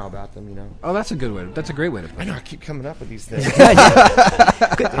feel now about them. Oh, that's a good way. That's a great way to put it. I know. I keep coming up with these things.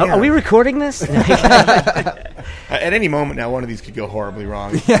 Are we recording this? At any moment now, one of these could go horribly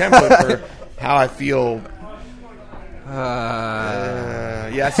wrong. It's a template for how I feel.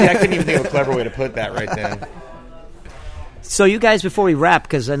 See, I couldn't even think of a clever way to put that right then. So you guys, before we wrap,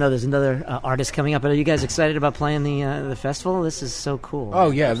 because I know there's another artist coming up, are you guys excited about playing the festival? This is so cool.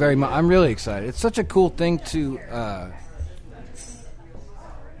 Oh, yeah, very much. I'm really excited. It's such a cool thing to...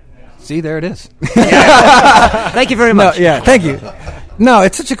 See, there it is. Thank you very much. No, thank you. No,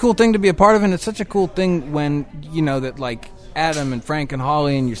 it's such a cool thing to be a part of, and it's such a cool thing when, that like Adam and Frank and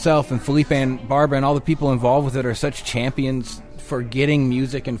Holly and yourself and Felipe and Barbara and all the people involved with it are such champions for getting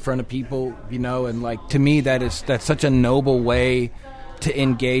music in front of people, and like to me that's such a noble way to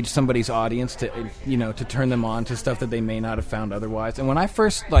engage somebody's audience, to to turn them on to stuff that they may not have found otherwise. And when I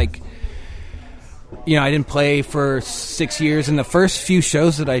first I didn't play for 6 years, and the first few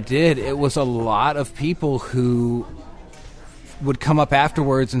shows that I did, it was a lot of people who would come up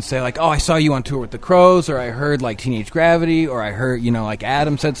afterwards and say like, oh, I saw you on tour with the Crows, or I heard like Teenage Gravity, or I heard like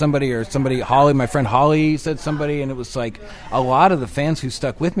Adam said somebody, or somebody, Holly, my friend Holly said somebody, and it was like a lot of the fans who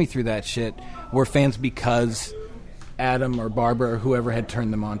stuck with me through that shit were fans because Adam or Barbara or whoever had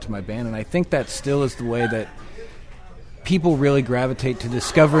turned them on to my band. And I think that still is the way that people really gravitate to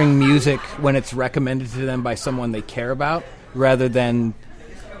discovering music when it's recommended to them by someone they care about, rather than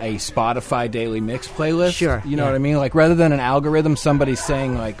a Spotify daily mix playlist. Sure. You know what I mean? Like, rather than an algorithm, somebody's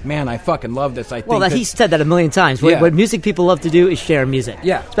saying, like, man, I fucking love this. He said that a million times. What music people love to do is share music.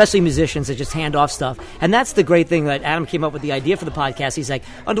 Yeah. Especially musicians that just hand off stuff. And that's the great thing that Adam came up with the idea for the podcast. He's like,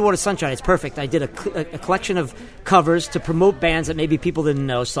 Underwater Sunshine, it's perfect. I did a collection of covers to promote bands that maybe people didn't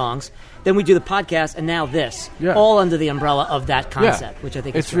know, songs. Then we do the podcast, and now this. Yeah. All under the umbrella of that concept, which I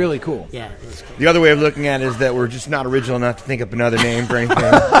think it's really cool. Yeah, it's cool. The other way of looking at it is that we're just not original enough to think up another name for anything.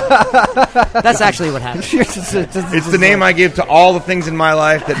 That's actually what happened. It's the name I give to all the things in my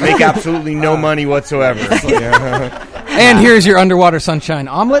life that make absolutely no money whatsoever. And here's your Underwater Sunshine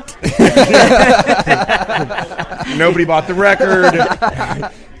omelet. Nobody bought the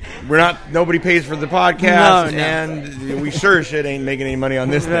record. Nobody pays for the podcast, and we sure as shit ain't making any money on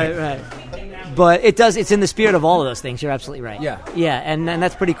this thing. Right. But it's in the spirit of all of those things. You're absolutely right. Yeah, and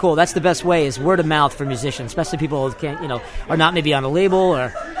that's pretty cool. That's the best way, is word of mouth for musicians, especially people who can't, are not maybe on a label,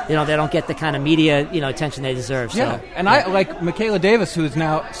 or they don't get the kind of media, attention they deserve. So, yeah, and I like Michaela Davis, who is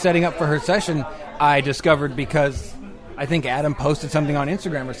now setting up for her session. I discovered because I think Adam posted something on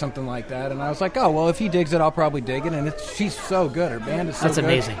Instagram or something like that, and I was like, oh, well, if he digs it, I'll probably dig it. And she's so good. Her band is so good. That's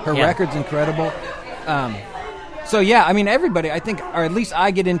amazing. Her record's incredible. So, yeah, I mean, everybody, I think, or at least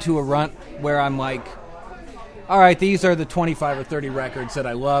I get into a rut where I'm like, all right, these are the 25 or 30 records that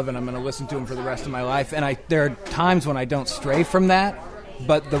I love, and I'm going to listen to them for the rest of my life. And there are times when I don't stray from that,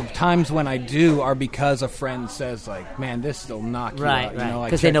 but the times when I do are because a friend says, like, man, this will knock you out. Right,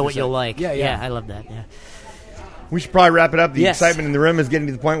 because they know what you'll like. Yeah, I love that, yeah. We should probably wrap it up. The excitement in the room is getting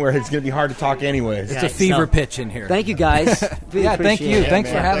to the point where it's going to be hard to talk anyways. It's a fever pitch in here. Thank you, guys. Yeah, thank you. Thanks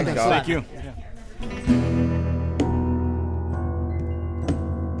for having us. Thank you.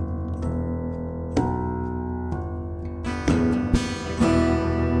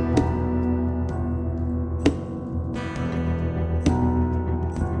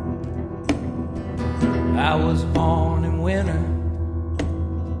 I was born in winter,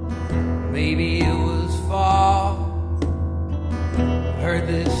 maybe it was fall. Heard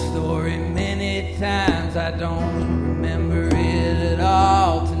this story many times, I don't remember it at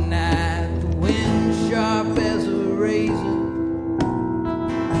all tonight.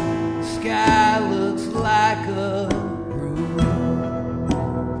 a rule.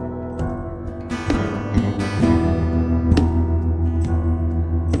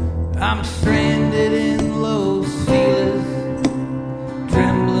 I'm stranded in Los Feliz,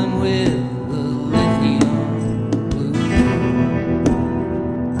 trembling with the lithium blue.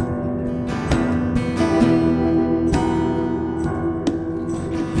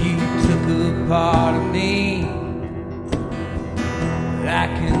 You took a part of me that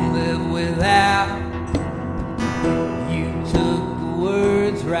I can live without. You took the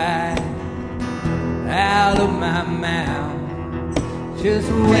words right out of my mouth. Just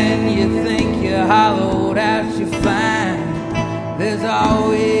when you think you're hollowed out, you find there's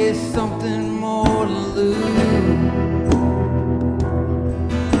always something more to lose.